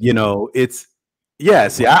 Definitely.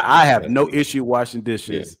 See, I have no issue washing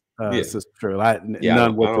dishes. Sister Cheryl,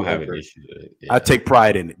 none whatsoever. I don't have an issue with it. I take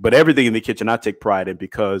pride in it, but everything in the kitchen I take pride in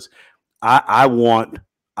because I want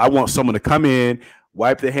someone to come in,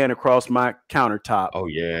 wipe their hand across my countertop. Oh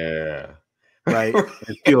yeah. Right.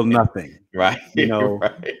 And feel nothing. Right.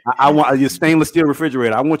 Right. I want your stainless steel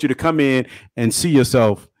refrigerator. I want you to come in and see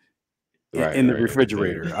yourself in the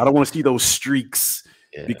refrigerator. I don't want to see those streaks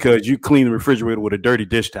because you clean the refrigerator with a dirty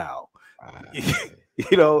dish towel.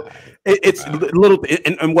 It's a little,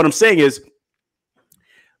 and what I'm saying is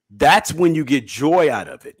that's when you get joy out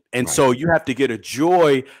of it. And so you have to get a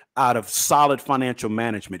joy out of solid financial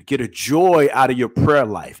management, get a joy out of your prayer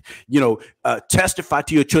life, testify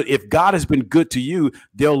to your children. If God has been good to you,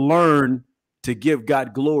 they'll learn to give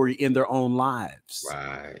God glory in their own lives.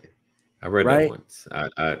 Right. I read that once.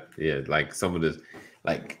 Like some of this,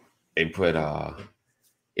 like they put,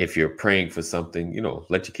 if you're praying for something,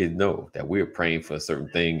 let your kids know that we're praying for a certain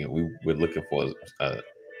thing and we're looking for a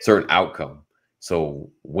certain outcome. So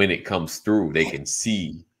when it comes through, they can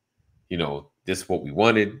see, this is what we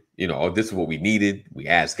wanted, or this is what we needed. We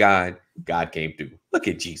asked God, God came through. Look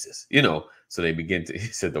at Jesus, So they begin to. He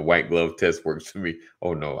said the white glove test works for me.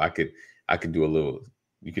 Oh no, I could do a little.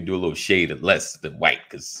 You can do a little shade of less than white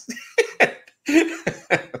because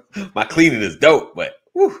my cleaning is dope. But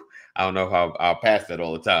I don't know how I'll pass that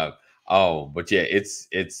all the time. Oh, but yeah, it's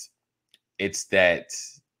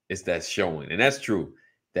that showing, and that's true.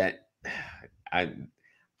 That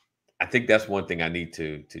I think that's one thing I need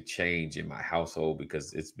to change in my household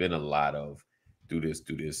because it's been a lot of do this,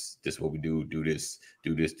 this is what we do this.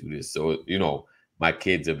 So, my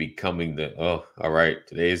kids are becoming all right,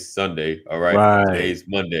 today's Sunday. All right, today's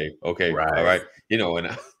Monday. Okay, all right.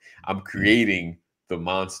 And I'm creating the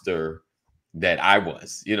monster that I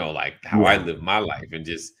was, like how I live my life and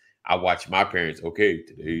just I watch my parents. Okay,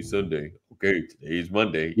 today's Sunday. Okay, today's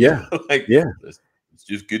Monday. Yeah, let's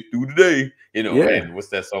just get through the day, and what's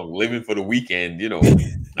that song? Living for the weekend,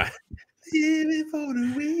 living for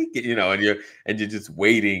the weekend, and you're just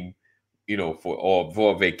waiting,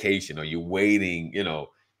 for a vacation, or you're waiting,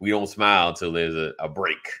 we don't smile until there's a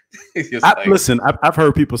break. Listen, I've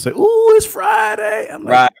heard people say, "Ooh, it's Friday." I'm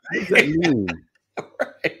like, what does that mean?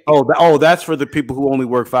 Oh, that's for the people who only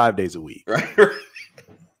work 5 days a week. Right.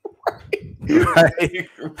 Right.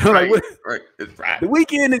 It's Friday. The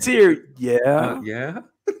weekend is here. Yeah.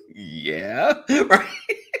 Yeah.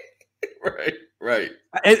 Right.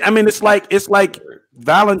 I mean, it's like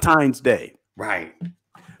Valentine's Day. Right.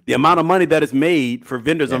 The amount of money that is made for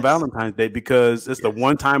vendors on Valentine's Day because it's the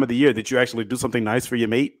one time of the year that you actually do something nice for your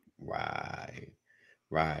mate. Right.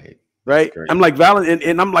 I'm like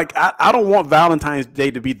and I'm like, I don't want Valentine's Day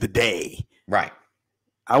to be the day. Right.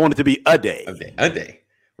 I want it to be a day. A day.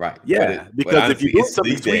 Right. Yeah. Because if you do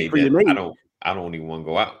something sweet for your mate, I don't even want to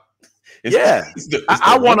go out.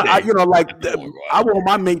 I want to, I want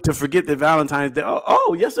my mate to forget that Valentine's Day.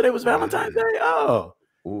 Oh, yesterday was Valentine's Day. Oh,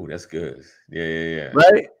 that's good. Yeah.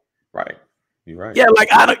 Right. You're right. Yeah, like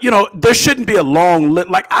I don't, there shouldn't be a long list.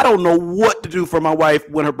 Like I don't know what to do for my wife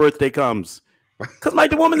when her birthday comes. Because like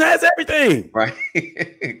the woman has everything. Right.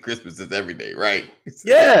 Christmas is every day, right?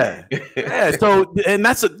 Yeah. So, and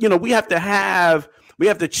that's we have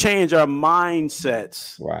to change our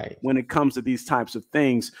mindsets when it comes to these types of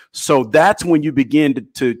things. So that's when you begin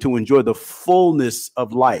to enjoy the fullness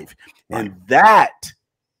of life. And that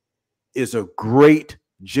is a great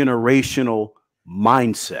generational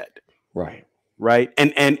mindset. Right.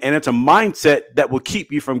 And it's a mindset that will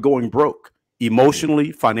keep you from going broke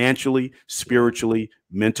emotionally, financially, spiritually,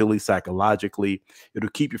 mentally, psychologically. It'll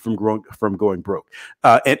keep you from going broke.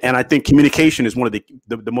 And I think communication is one of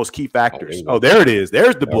the most key factors. Oh, there it is.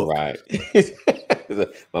 There's the book. Right.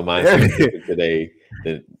 My mindset is different today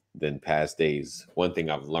than past days. One thing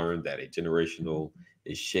I've learned that a generational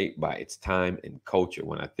is shaped by its time and culture.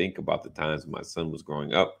 When I think about the times my son was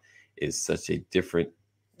growing up, is such a different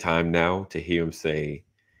time now to hear him say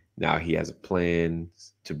now he has a plan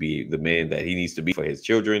to be the man that he needs to be for his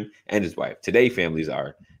children and his wife. Today, families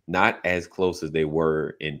are not as close as they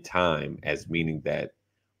were in time, as meaning that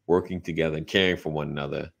working together and caring for one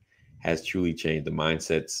another has truly changed. The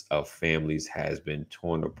mindsets of families has been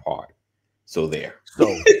torn apart. So there.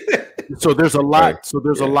 So there's a lot. Right. So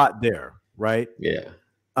there's a lot there, right? Yeah.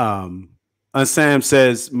 And Sam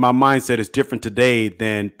says my mindset is different today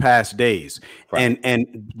than past days. Right.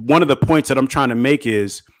 And one of the points that I'm trying to make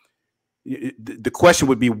is the question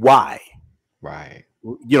would be why? Right.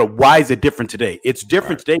 You know, why is it different today? It's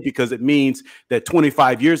different today because it means that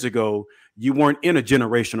 25 years ago, you weren't in a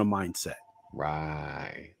generational mindset.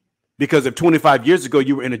 Right. Because if 25 years ago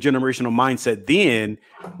you were in a generational mindset, then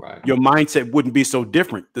your mindset wouldn't be so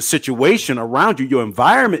different. The situation around you, your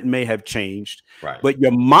environment may have changed, but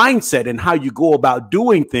your mindset and how you go about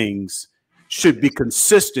doing things should be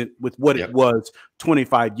consistent with what it was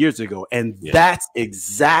 25 years ago. And that's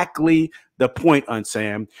exactly the point,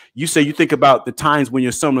 Sam. You say you think about the times when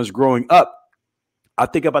your son was growing up. I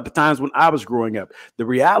think about the times when I was growing up. The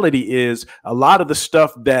reality is a lot of the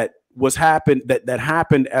stuff that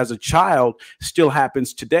happened as a child still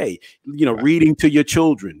happens today. You know, reading to your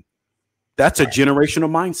children, that's a generational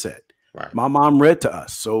mindset. Right. My mom read to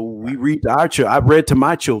us, so we read to our children. I read to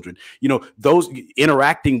my children. You know, those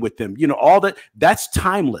interacting with them. You know, all that's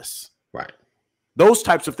timeless. Right. Those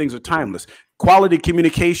types of things are timeless. Quality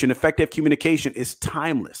communication, effective communication is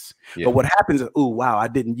timeless. Yeah. But what happens is, oh wow,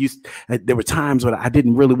 there were times when I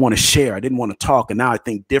didn't really want to share. I didn't want to talk, and now I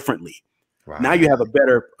think differently. Right. Now you have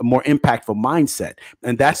a more impactful mindset.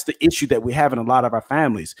 And that's the issue that we have in a lot of our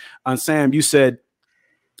families. Sam, you said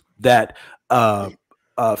that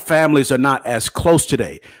families are not as close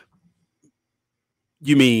today.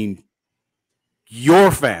 You mean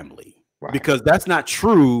your family? Right. Because that's not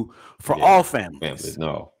true for all families.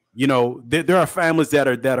 No. You know, there are families that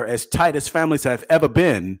are as tight as families have ever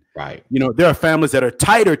been. Right. You know, there are families that are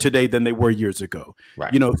tighter today than they were years ago.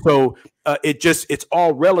 Right. You know, so it's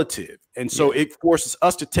all relative. And so it forces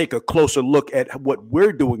us to take a closer look at what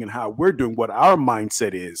we're doing and how we're doing, what our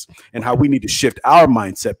mindset is and how we need to shift our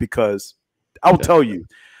mindset. Because I'll tell you,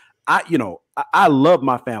 I love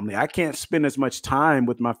my family. I can't spend as much time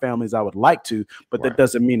with my family as I would like to, but that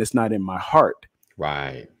doesn't mean it's not in my heart.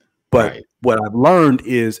 Right. But what I've learned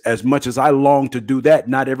is as much as I long to do that,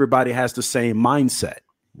 not everybody has the same mindset.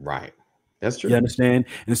 Right. That's true. You understand?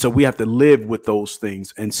 And so we have to live with those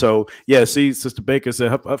things. And so, see, Sister Baker said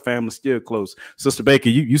her family's still close. Sister Baker,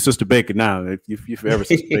 you Sister Baker now, if you've ever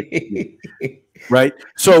Sister Baker. Right.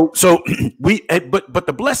 So but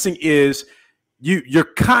the blessing is you're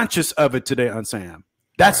conscious of it today, Sam.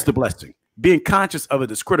 That's the blessing. Being conscious of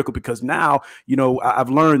it is critical because now, you know, I've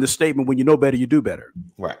learned the statement, when you know better, you do better.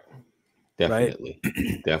 Right. Definitely.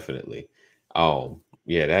 Right? Definitely.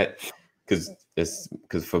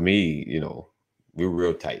 Because for me, you know, we're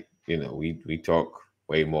real tight. You know, we talk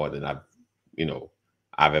way more than I've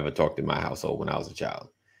ever talked in my household when I was a child.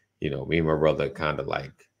 You know, me and my brother kind of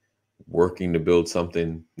like working to build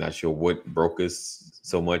something. Not sure what broke us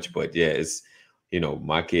so much, but it's, you know,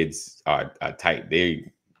 my kids are tight.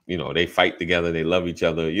 They fight together. They love each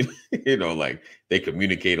other. You know, like they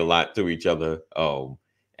communicate a lot to each other.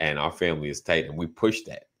 And our family is tight, and we push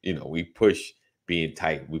that. You know, we push being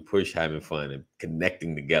tight. We push having fun and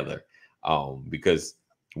connecting together. Because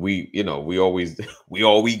we always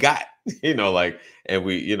all we got. You know, like, and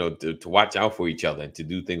we, you know, to watch out for each other and to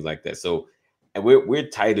do things like that. So, and we're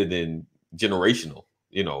tighter than generational.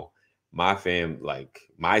 You know, my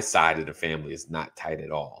side of the family is not tight at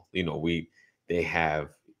all. You know, they have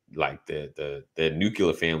like the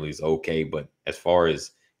nuclear family is okay, but as far as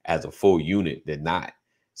a full unit, they're not.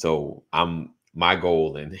 So my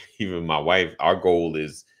goal, and even my wife, our goal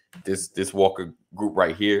is this Walker group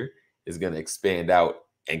right here is going to expand out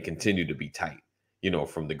and continue to be tight. You know,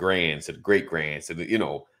 from the grands to the great grands to the, you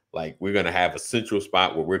know, like we're going to have a central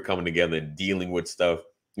spot where we're coming together and dealing with stuff.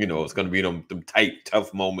 You know, it's going to be them tight,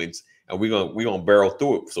 tough moments, and we're going to barrel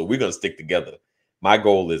through it. So we're going to stick together. My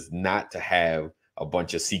goal is not to have a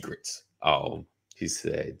bunch of secrets. She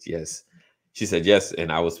said yes. She said yes.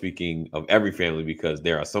 And I was speaking of every family because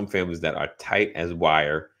there are some families that are tight as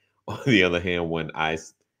wire. On the other hand, when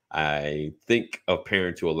I think of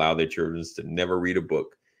parents who allow their children to never read a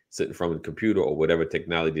book, sit in front of the computer or whatever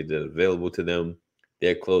technology that's available to them,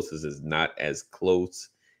 their closest is not as close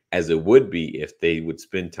as it would be if they would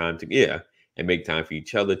spend time together. and make time for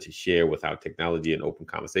each other to share without technology and open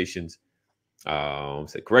conversations.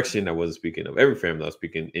 Said correction. I wasn't speaking of every family. I was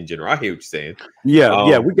speaking in general. I hear what you're saying.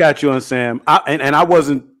 Yeah, we got you on, Sam. And I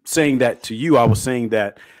wasn't saying that to you. I was saying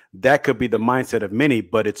that could be the mindset of many,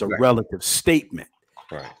 but it's a relative statement.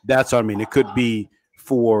 Right. That's what I mean. It could be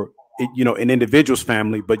for an individual's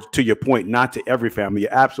family, but to your point, not to every family.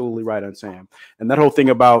 You're absolutely right on, Sam. And that whole thing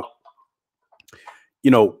about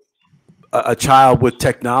a child with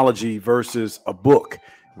technology versus a book.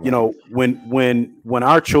 Right. When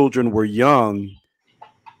our children were young,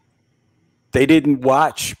 they didn't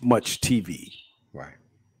watch much TV. Right.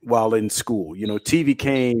 While in school, TV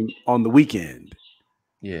came on the weekend.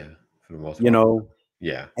 Yeah, for the most part.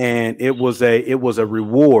 Yeah. And it was a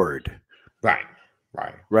reward. Right.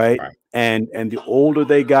 And the older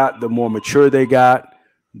they got, the more mature they got,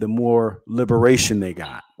 the more liberation they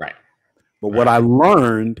got. Right. But what I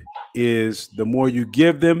learned is the more you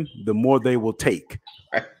give them, the more they will take.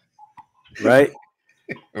 Right.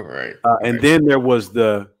 Right. And then there was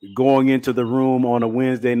the going into the room on a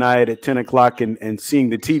Wednesday night at 10 o'clock and seeing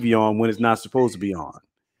the TV on when it's not supposed to be on.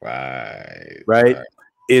 Right.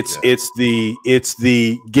 It's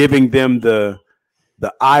the giving them the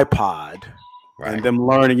iPod and them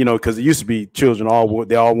learning, because it used to be children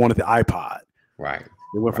they all wanted the iPod. Right.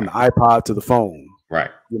 They went from the iPod to the phone. Right.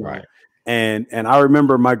 Right. And I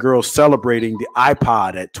remember my girls celebrating the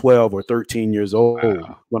iPod at 12 or 13 years old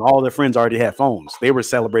when all their friends already had phones. They were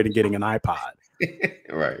celebrating getting an iPod.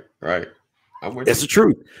 Right. It's the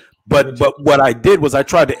truth. But what I did was I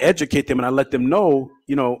tried to educate them and I let them know,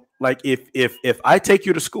 like if I take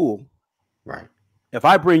you to school, right, if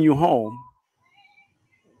I bring you home,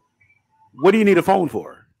 what do you need a phone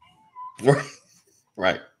for?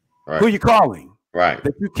 Right. Who are you calling? Right.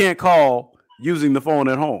 That you can't call using the phone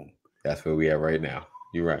at home. That's where we are right now.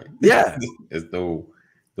 You're right. Yeah. There's no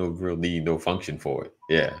real need, no function for it.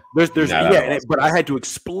 Yeah. But I had to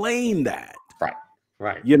explain that.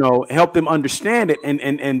 Right. Help them understand it.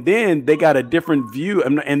 And then they got a different view.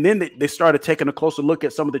 And then they started taking a closer look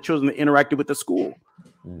at some of the children that interacted with the school.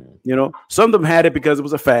 Some of them had it because it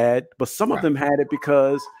was a fad, but some of them had it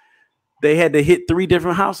because they had to hit 3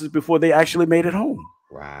 different houses before they actually made it home.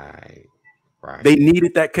 Right. They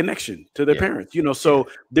needed that connection to their parents, so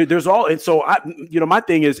there's all. And so my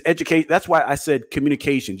thing is educate. That's why I said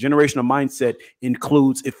communication, generational mindset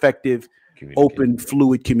includes effective, open,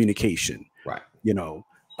 fluid communication. Right.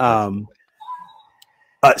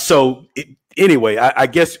 Anyway, I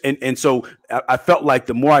guess. And so I felt like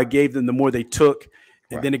the more I gave them, the more they took.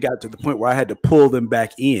 And then it got to the point where I had to pull them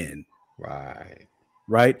back in.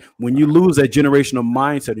 Right. When you lose that generational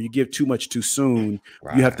mindset or you give too much too soon,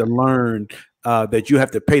 you have to learn that you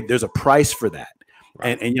have to pay. There's a price for that.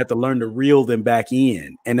 And you have to learn to reel them back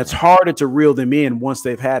in. And it's harder to reel them in once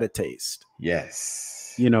they've had a taste.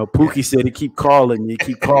 Yes. Pookie said he keep calling me,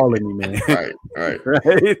 man. Right.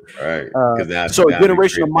 So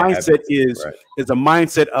generational mindset is a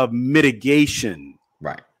mindset of mitigation.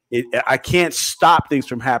 Right. I can't stop things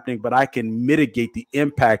from happening, but I can mitigate the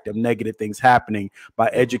impact of negative things happening by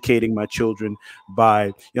educating my children.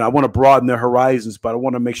 I want to broaden their horizons, but I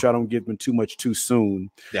want to make sure I don't give them too much too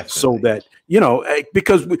soon. Definitely. So that,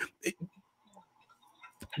 because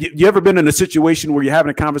you ever been in a situation where you're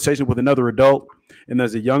having a conversation with another adult and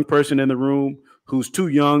there's a young person in the room who's too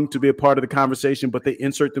young to be a part of the conversation, but they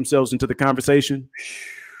insert themselves into the conversation?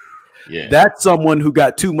 Yeah. That's someone who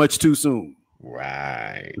got too much too soon.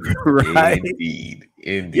 Right. Indeed.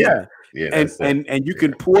 Yeah. And you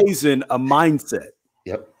can poison a mindset.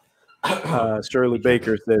 Yep. Shirley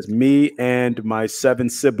Baker says, me and my 7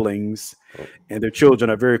 siblings and their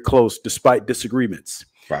children are very close despite disagreements.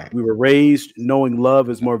 Right. We were raised knowing love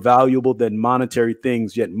is more valuable than monetary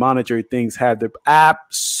things, yet monetary things have their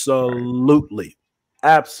absolutely.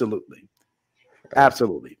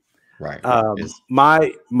 Right.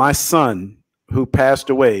 My son who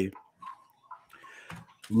passed away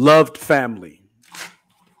loved family.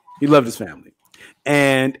 He loved his family.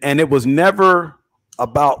 And it was never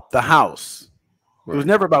about the house. It was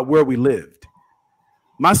never about where we lived.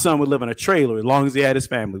 My son would live in a trailer as long as he had his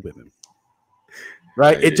family with him.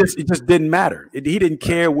 Right? It just didn't matter. He didn't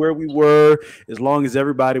care where we were as long as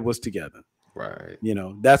everybody was together. Right.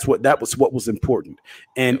 That was what was important.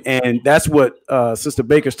 And that's what Sister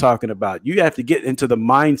Baker's talking about. You have to get into the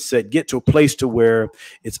mindset, get to a place to where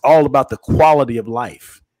it's all about the quality of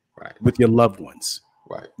life with your loved ones.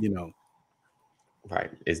 Right.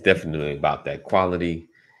 Right. It's definitely about that quality.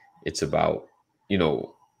 It's about,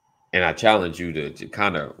 and I challenge you to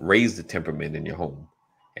kind of raise the temperament in your home.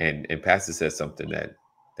 And Pastor said something that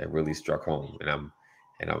really struck home. And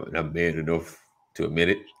I'm man enough to admit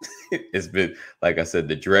it. It's been, like I said,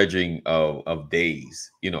 the dredging of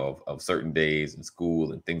days, you know, of certain days in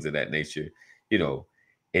school and things of that nature. You know,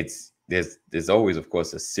 there's always, of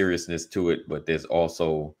course, a seriousness to it, but there's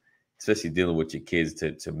also, especially dealing with your kids,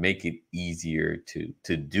 to make it easier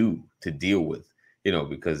to deal with, you know,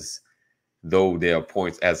 because though there are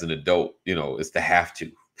points as an adult, you know, it's the have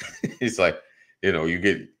to. It's like, you know, you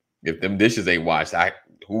get, if them dishes ain't washed,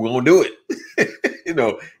 who gonna do it? You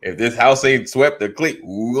know, if this house ain't swept or clean,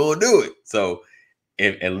 who gonna do it? So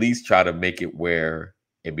at least try to make it where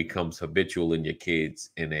it becomes habitual in your kids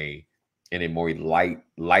in a more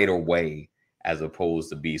lighter way, as opposed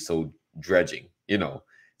to be so dredging, you know.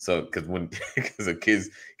 So because the kids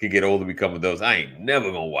can get older, become adults, I ain't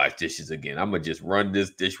never gonna wash dishes again. I'm gonna just run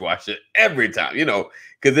this dishwasher every time, you know,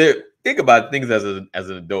 because they think about things as an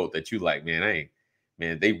adult that you like, man,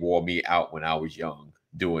 they wore me out when I was young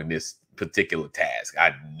doing this particular task.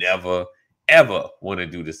 I never ever want to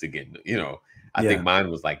do this again. You know, I think mine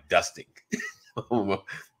was like dusting.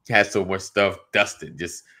 Had so much stuff dusted,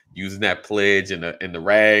 just using that pledge and the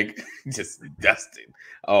rag, just dusting.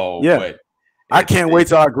 Oh, yeah. But I can't wait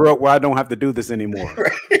till I grow up where I don't have to do this anymore.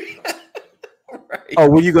 Right. Right. Oh,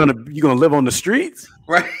 well, you gonna live on the streets?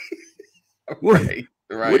 Right. Right.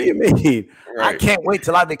 Right. What do you mean? Right. I can't wait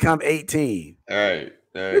till I become 18. All right.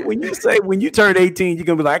 Right. When you turn 18, you're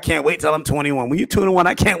gonna be like, I can't wait till I'm 21. When you're 21,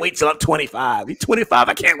 I can't wait till I'm 25. You're 25,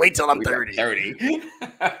 I can't wait till I'm 30. 30.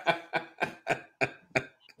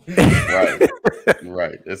 Right.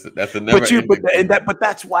 Right. That's a never. But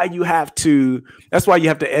that's why you have to. That's why you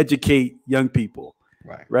have to educate young people.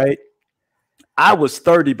 Right. Right. I was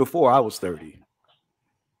 30 before I was 30.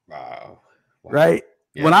 Wow. Right.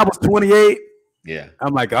 Yeah. When I was 28. Yeah.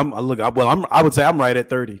 I'm like, I would say I'm right at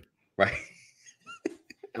 30. Right.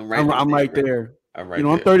 I'm right there. I'm right. You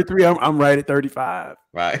know, I'm 33. I'm right at 35.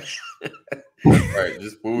 Right. Right.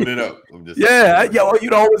 Just moving it up.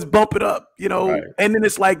 You'd always bump it up, you know, right. And then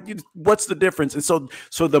it's like, what's the difference? And so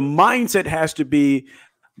the mindset has to be,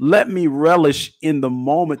 let me relish in the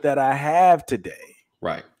moment that I have today.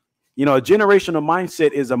 Right. You know, a generational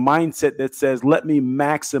mindset is a mindset that says, let me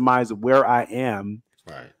maximize where I am.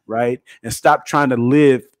 Right. Right. And stop trying to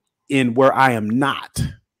live in where I am not.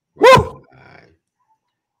 Right. Woo!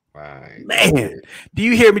 Right. Man, do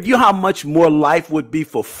you hear me? Do you know how much more life would be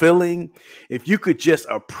fulfilling if you could just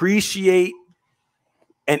appreciate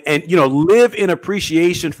and you know, live in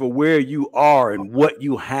appreciation for where you are and what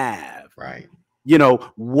you have. Right. You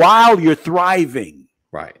know, while you're thriving.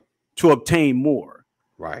 Right. To obtain more.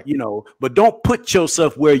 Right. You know, but don't put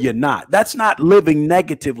yourself where you're not. That's not living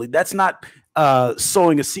negatively. That's not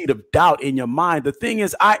sowing a seed of doubt in your mind. The thing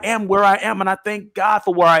is, I am where I am, and I thank God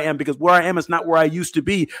for where I am, because where I am is not where I used to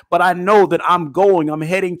be, but I know that I'm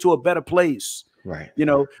heading to a better place. Right. You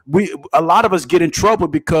know, a lot of us get in trouble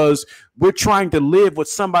because we're trying to live what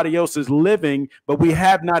somebody else is living, but we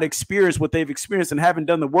have not experienced what they've experienced and haven't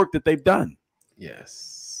done the work that they've done.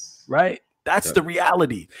 Yes. Right. That's the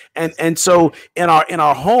reality. And so in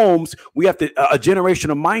our homes, we have to, a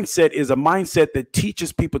generational mindset is a mindset that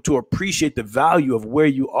teaches people to appreciate the value of where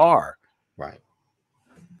you are. Right.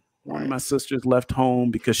 One of my sisters left home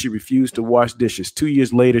because she refused to wash dishes. 2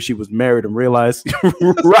 years later, she was married and realized,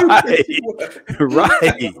 right.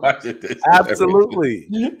 Absolutely.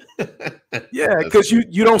 Yeah, because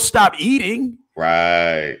you don't stop eating.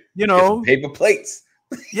 Right. You know, paper plates.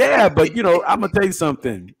 Yeah, but you know, I'm gonna tell you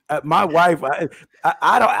something. My wife,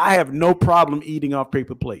 I have no problem eating off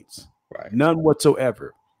paper plates, right? None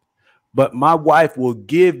whatsoever. But my wife will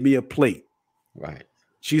give me a plate, right?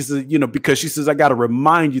 She says, you know, because she says, I got to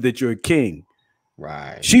remind you that you're a king,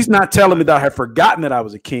 right? She's not telling me that I have forgotten that I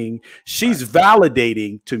was a king. She's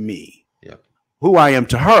validating to me, who I am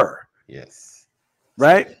to her. Yes.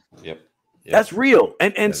 Right. Yep. That's real.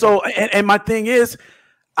 And so my thing is,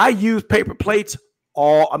 I use paper plates.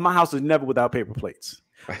 My house is never without paper plates,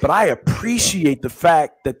 but I appreciate the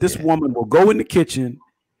fact that this woman will go in the kitchen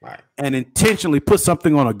and intentionally put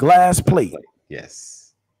something on a glass plate.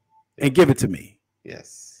 Yes. And give it to me.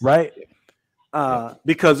 Yes. Right.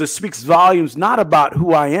 Because it speaks volumes, not about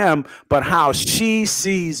who I am, but how she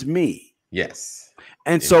sees me. Yes.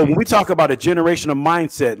 And so when we talk about a generational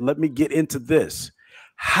mindset, let me get into this.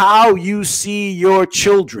 How you see your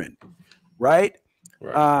children, right?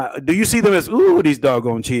 Do you see them as, ooh, these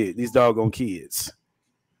doggone kids?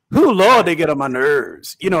 Who, Lord, they get on my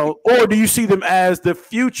nerves, you know? Or do you see them as the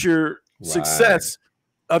future success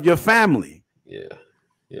of your family? Yeah.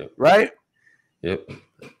 Yeah. Right? Yep.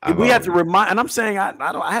 We have to remind, and I'm saying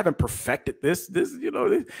I haven't perfected this.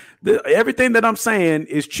 Everything that I'm saying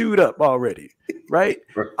is chewed up already, right?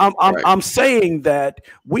 I'm saying that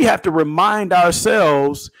we have to remind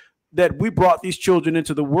ourselves that we brought these children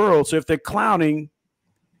into the world. So if they're clowning,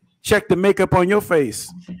 check the makeup on your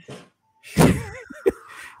face.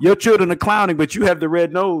 Your children are clowning, but you have the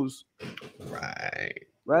red nose. Right.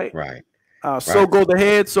 So go the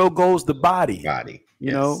head, so goes the body.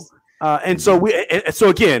 You know. And so so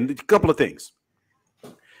again, a couple of things.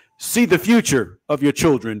 See the future of your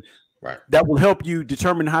children. Right. That will help you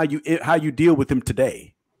determine how you deal with them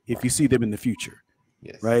today. If you see them in the future.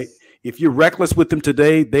 Yes. Right. If you're reckless with them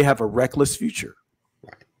today, they have a reckless future.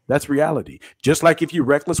 Right. That's reality. Just like if you're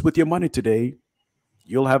reckless with your money today,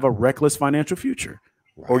 you'll have a reckless financial future,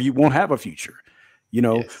 or you won't have a future. You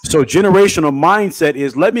know. Yes. So generational mindset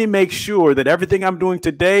is, let me make sure that everything I'm doing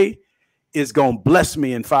today is going to bless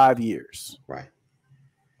me in 5 years. Right.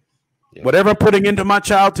 Yep. Whatever I'm putting into my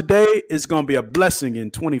child today is going to be a blessing in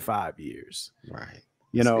 25 years. Right.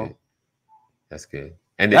 You know, good. That's good.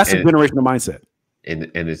 And that's a generational mindset.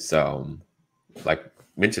 And it's like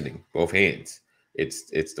mentioning both hands.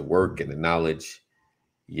 It's the work and the knowledge,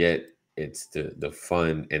 yet it's the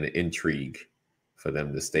fun and the intrigue for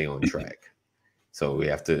them to stay on track. So we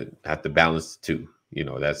have to balance the two. You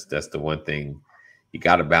know, that's the one thing. You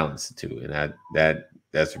got to balance the two. And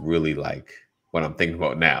that's really like what I'm thinking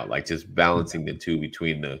about now, like just balancing the two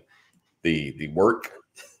between the work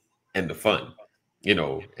and the fun, you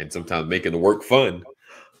know, and sometimes making the work fun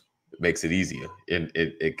makes it easier, and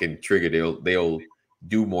it can trigger, they'll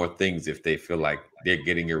do more things if they feel like they're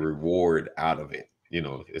getting a reward out of it. You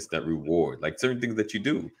know, it's that reward, like certain things that you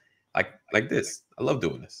do, like this. I love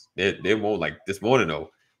doing this. They're more like this morning though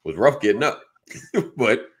was rough getting up,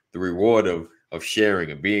 but the reward of sharing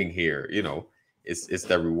and being here, you know, it's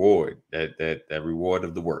that reward, that reward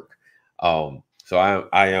of the work. So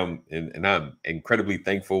I am, and I'm incredibly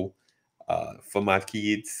thankful for my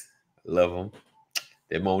kids. I love them.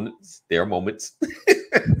 Their moments.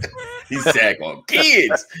 He's tag on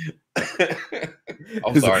kids.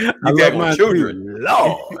 I'm sorry. He's tag on children. Too.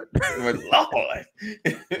 Lord. Lord.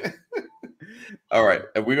 All right,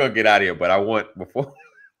 and we're gonna get out of here, but I'm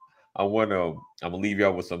gonna leave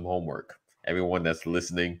y'all with some homework. Everyone that's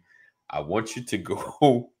listening, I want you to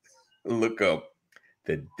go look up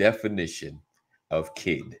the definition of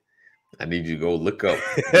kid. I need you to go look up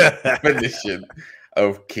the definition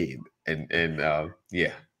of kid. And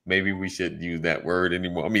yeah, maybe we shouldn't use that word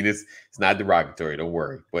anymore. I mean, it's not derogatory, don't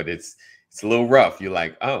worry, but it's a little rough. You're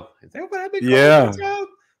like, oh, is that what I've been calling my child?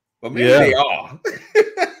 Well, maybe they are.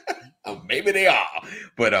 Maybe they are.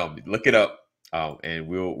 But look it up. And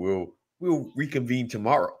we'll reconvene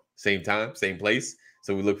tomorrow. Same time, same place.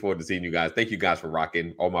 So we look forward to seeing you guys. Thank you guys for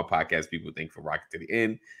rocking. All my podcast people, thank you for rocking to the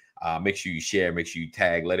end. Make sure you share, make sure you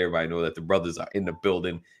tag, let everybody know that the brothers are in the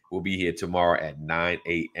building. We'll be here tomorrow at 9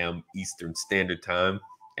 a.m. Eastern Standard Time.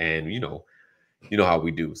 And you know how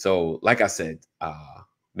we do. So like I said,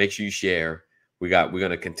 make sure you share. We're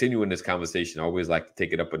gonna continue in this conversation. I always like to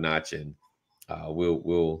take it up a notch, and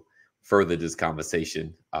we'll further this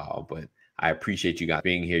conversation. But I appreciate you guys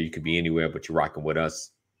being here. You could be anywhere, but you're rocking with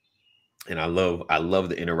us. And I love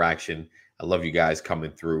the interaction. I love you guys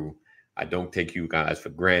coming through. I don't take you guys for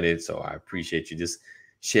granted. So I appreciate you. Just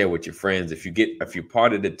share with your friends. If you're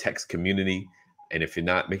part of the text community, and if you're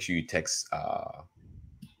not, make sure you text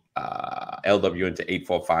LWN to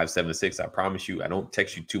 84576. I promise you, I don't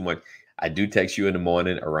text you too much. I do text you in the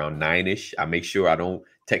morning around 9ish. I make sure I don't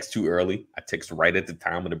text too early. I text right at the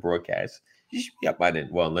time of the broadcast. You should be up by then.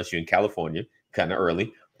 Well, unless you're in California, kind of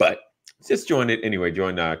early, but just join it anyway.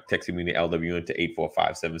 Join our text community LWN to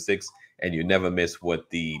 84576, and you never miss what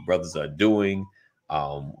the brothers are doing,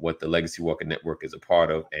 what the Legacy Walker Network is a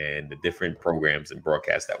part of, and the different programs and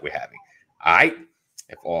broadcasts that we're having. All right.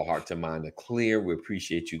 If all hearts and minds are clear, we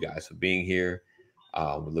appreciate you guys for being here.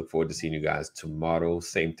 We look forward to seeing you guys tomorrow,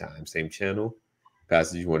 same time, same channel.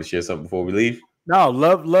 Pastor, you want to share something before we leave? No,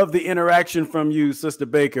 love the interaction from you, Sister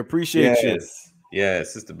Baker. Appreciate you.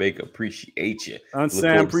 Yes, Sister Baker, appreciate you.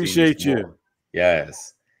 Sam, appreciate you.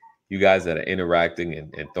 Yes. You guys that are interacting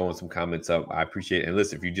and throwing some comments up, I appreciate it. And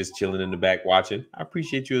listen, if you're just chilling in the back watching, I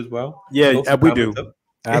appreciate you as well. Yeah, we do.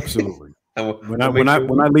 Absolutely. We're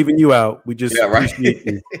not leaving you out. We just appreciate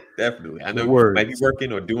you. Definitely. I know you might be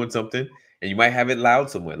working or doing something, and you might have it loud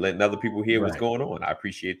somewhere, letting other people hear what's going on. I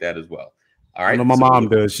appreciate that as well. All right. I know my mom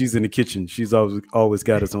does. She's in the kitchen. She's always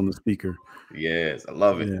got us on the speaker. Yes, I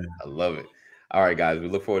love it. Yeah. I love it. All right, guys. We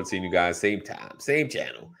look forward to seeing you guys same time, same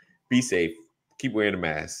channel. Be safe. Keep wearing a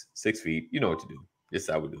mask. 6 feet. You know what to do. This is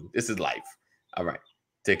how we do. This is life. All right.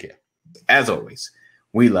 Take care. As always,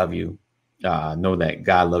 we love you. Know that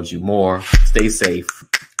God loves you more. Stay safe.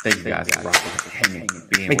 Thank you guys for rocking, hanging,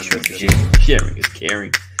 being. Make sure sharing is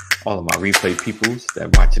caring. All of my replay peoples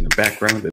that watch in the background.